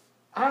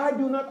 I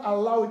do not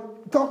allow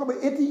it. Talk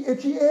about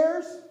itchy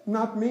ears?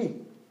 Not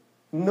me.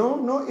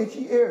 No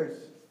itchy ears.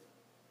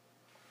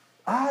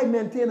 I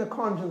maintain a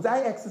conscience.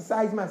 I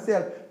exercise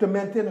myself to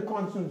maintain a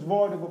conscience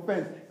void of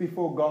offense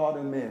before God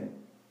and man.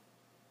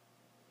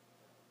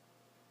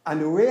 And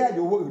the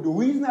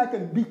reason I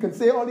can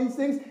say all these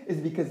things is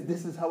because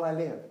this is how I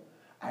live.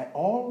 I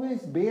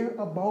always bear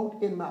about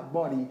in my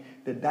body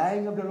the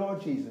dying of the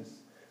Lord Jesus,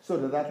 so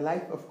that that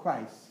life of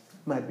Christ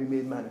might be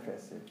made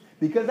manifested.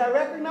 Because I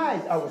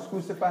recognize I was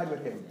crucified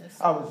with him.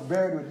 I was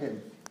buried with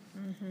him.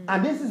 Mm-hmm.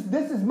 And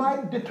this is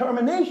my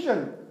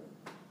determination.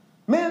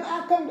 Man,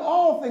 I come to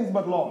all things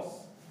but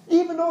loss.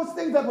 Even those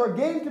things that were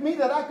gained to me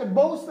that I could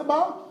boast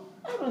about,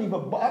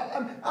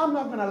 I'm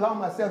not going to allow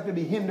myself to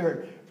be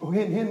hindered,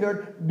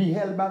 be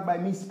held back by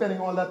me spending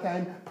all that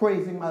time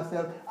praising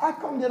myself. I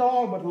come to it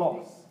all but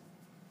loss.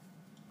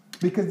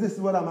 Because this is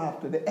what I'm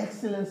after, the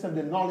excellence of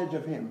the knowledge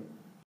of him,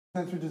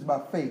 which is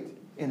by faith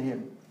in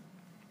him.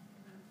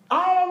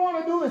 All I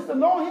want to do is to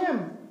know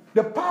him,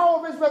 the power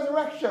of his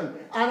resurrection,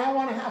 and I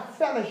want to have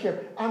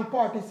fellowship and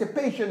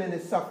participation in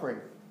his suffering,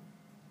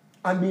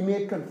 and be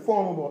made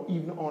conformable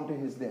even unto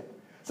his death.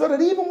 So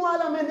that even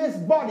while I'm in this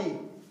body,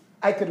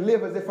 I could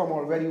live as if I'm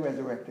already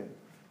resurrected.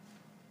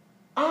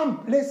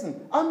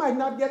 Listen, I might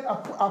not get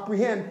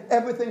apprehend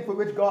everything for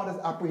which God has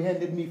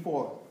apprehended me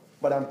for,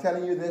 but I'm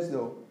telling you this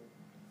though,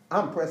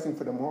 I'm pressing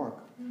for the mark.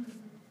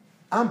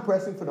 I'm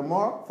pressing for the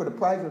mark, for the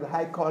prize of the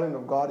high calling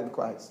of God in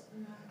Christ.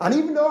 And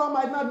even though I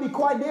might not be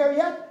quite there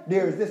yet,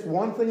 there is this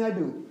one thing I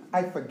do.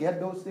 I forget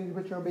those things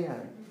which are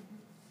behind.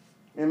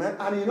 Amen.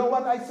 And you know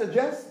what I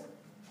suggest?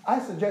 I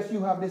suggest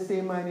you have the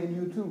same mind in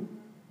you too.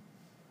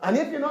 And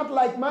if you're not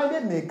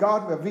like-minded, may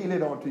God reveal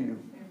it unto you.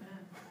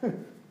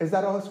 Amen. Is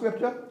that all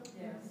scripture?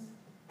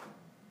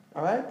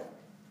 All right?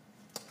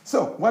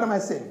 So, what am I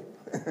saying?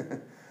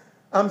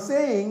 I'm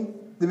saying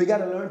that we got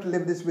to learn to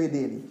live this way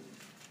daily.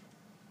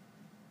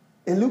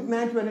 In Luke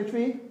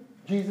 9:23,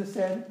 Jesus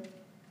said,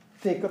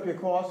 take up your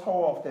cross how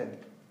often?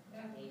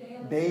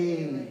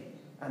 Daily.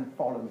 And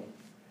follow me.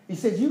 He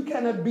says, you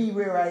cannot be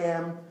where I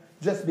am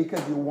just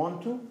because you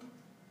want to,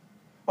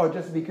 or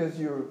just because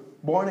you're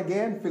born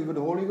again, filled with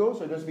the Holy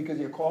Ghost, or just because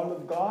you're called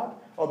of God,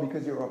 or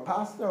because you're a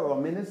pastor or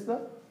a minister.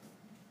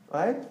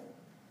 Right?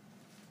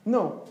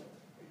 No.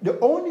 The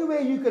only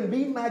way you can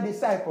be my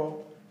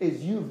disciple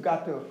is you've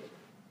got to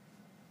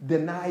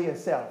deny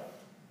yourself,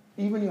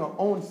 even your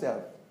own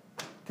self.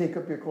 Take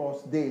up your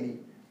cross daily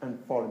and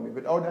follow me.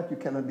 Without that, you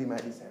cannot be my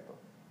disciple.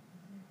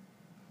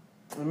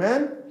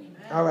 Amen? Amen.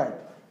 All right.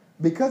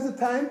 Because of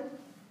time,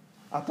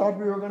 I thought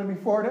we were going to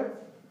be further,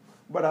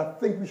 but I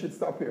think we should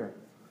stop here.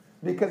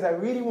 Because I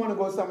really want to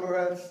go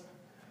somewhere else,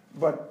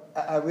 but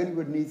I really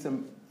would need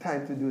some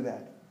time to do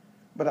that.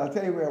 But I'll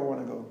tell you where I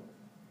want to go.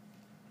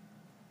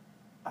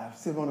 I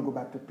still want to go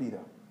back to Peter.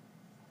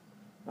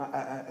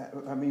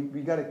 I mean,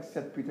 we got to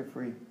set Peter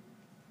free.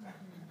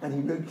 And he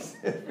will be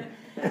set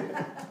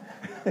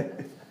free.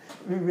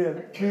 We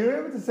were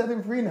able to set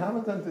him free in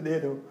Hamilton today,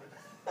 though.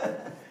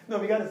 No,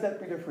 we got to set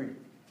Peter free.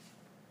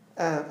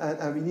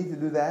 And we need to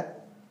do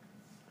that.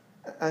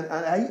 And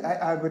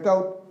I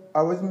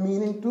wasn't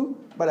meaning to,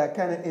 but I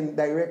kind of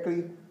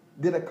indirectly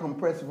did a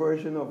compressed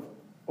version of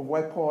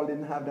why Paul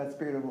didn't have that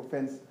spirit of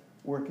offense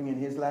working in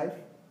his life.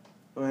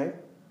 Right?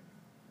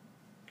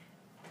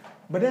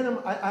 But then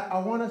I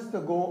want us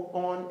to go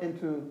on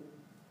into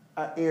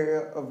an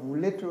area of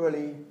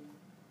literally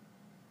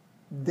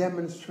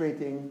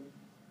demonstrating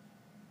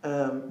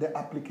the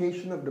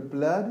application of the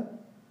blood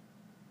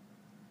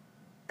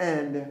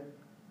and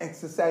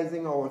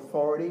exercising our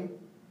authority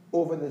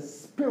over the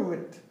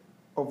spirit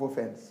of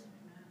offense.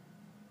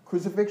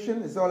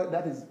 Crucifixion is all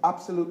that is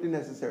absolutely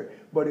necessary,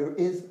 but there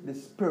is the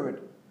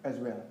spirit as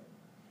well.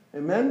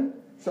 Amen?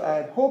 So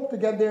I hope to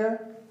get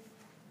there,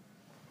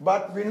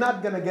 but we're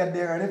not going to get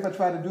there, and if I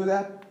try to do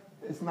that,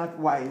 it's not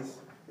wise.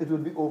 It will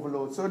be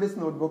overload. So this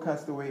notebook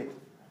has to wait.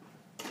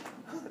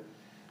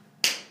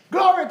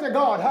 Glory to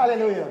God.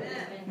 Hallelujah.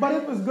 Amen. But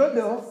it was good,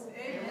 though.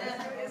 Amen.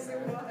 Yes, it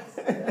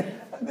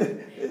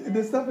was.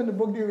 The stuff in the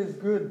book there is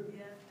good.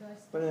 Yeah.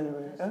 But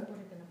anyway. Huh?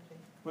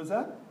 What's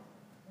that?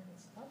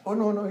 Oh,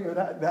 no.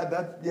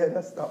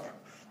 That's stop.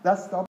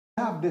 That's stop.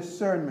 Have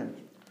discernment.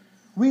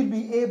 We'll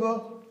be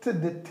able to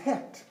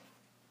detect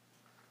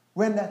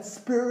when that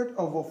spirit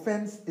of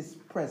offense is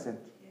present.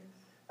 Yes.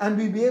 And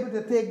we'll be able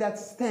to take that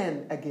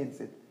stand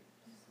against it.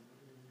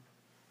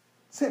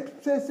 Say,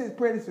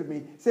 pray this with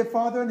me. Say,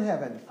 Father in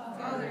heaven,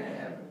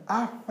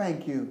 I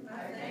thank you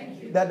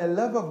that the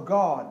love of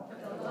God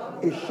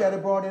is shed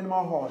abroad in my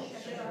heart.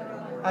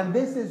 And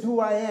this is who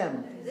I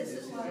am.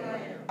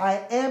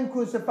 I am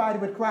crucified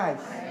with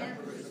Christ.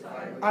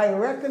 I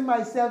reckon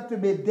myself to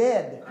be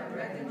dead.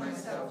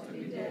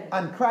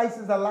 And Christ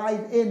is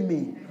alive in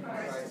me.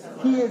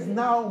 He is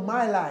now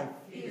my life.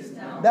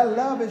 That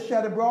love is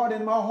shed abroad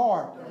in my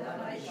heart.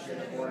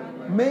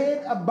 May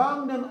it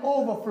abound and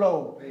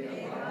overflow.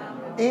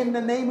 In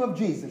the name of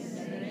Jesus.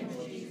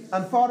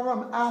 And Father,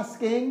 I'm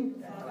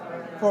asking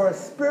for a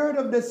spirit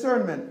of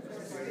discernment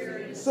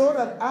so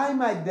that I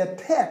might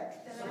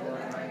detect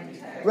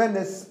when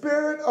the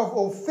spirit of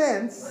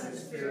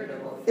offense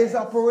is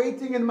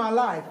operating in my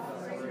life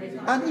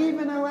and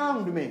even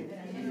around me.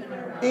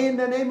 In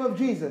the name of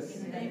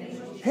Jesus.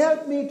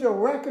 Help me to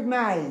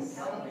recognize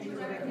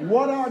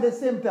what are the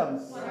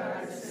symptoms,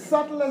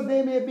 subtle as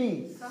they may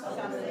be,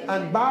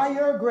 and by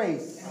your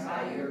grace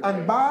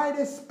and by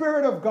the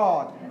Spirit of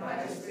God,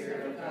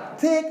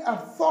 take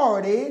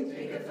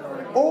authority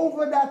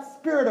over that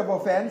spirit of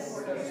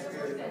offense,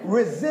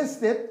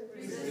 resist it,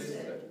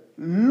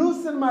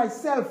 loosen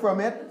myself from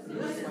it,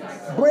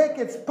 break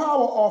its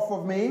power off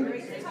of me,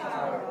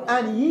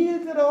 and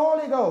yield to the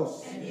Holy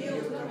Ghost.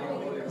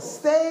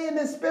 Stay in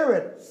the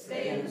Spirit.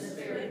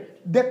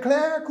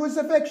 Declare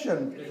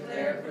crucifixion.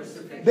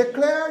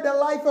 Declare the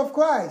life of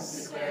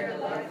Christ.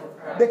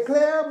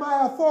 Declare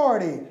my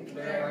authority.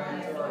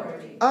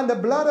 And the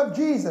blood of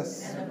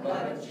Jesus.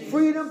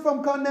 Freedom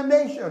from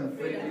condemnation.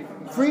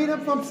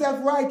 Freedom from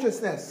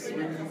self-righteousness.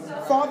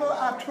 Father,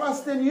 I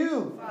trust in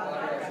you.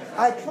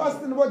 I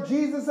trust in what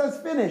Jesus has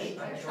finished.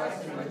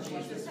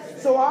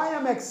 So I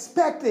am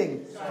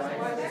expecting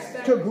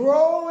to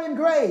grow in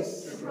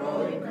grace,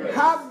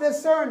 have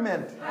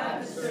discernment,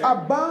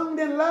 abound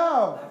in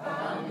love,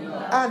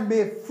 and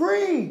be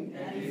free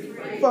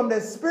from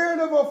the spirit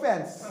of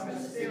offense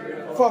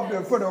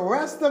for the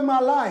rest of my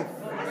life.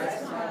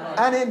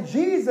 And in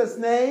Jesus'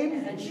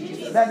 name,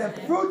 that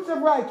the fruits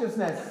of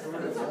righteousness,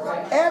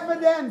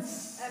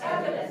 evidence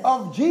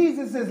of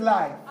Jesus'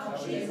 life,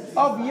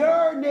 of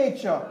your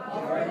nature,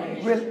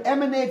 will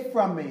emanate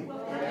from me.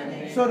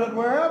 So that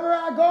wherever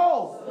I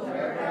go,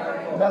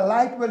 the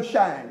light will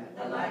shine.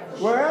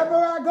 Wherever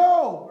I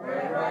go,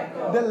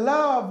 the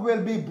love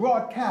will be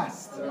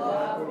broadcast.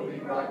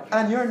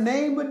 And your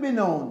name would be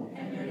known.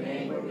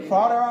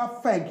 Father, I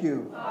thank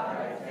you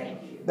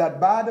that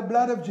by the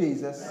blood of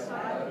Jesus,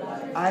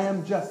 I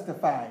am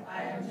justified.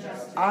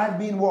 I've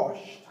been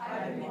washed.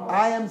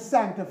 I am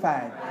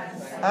sanctified.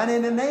 And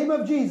in the name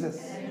of Jesus,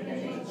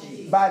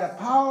 by the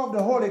power of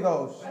the Holy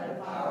Ghost,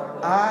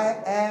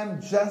 I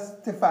am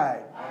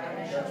justified.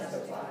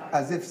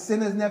 As if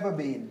sin has never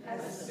been.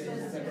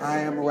 I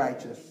am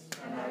righteous.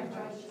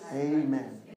 Amen.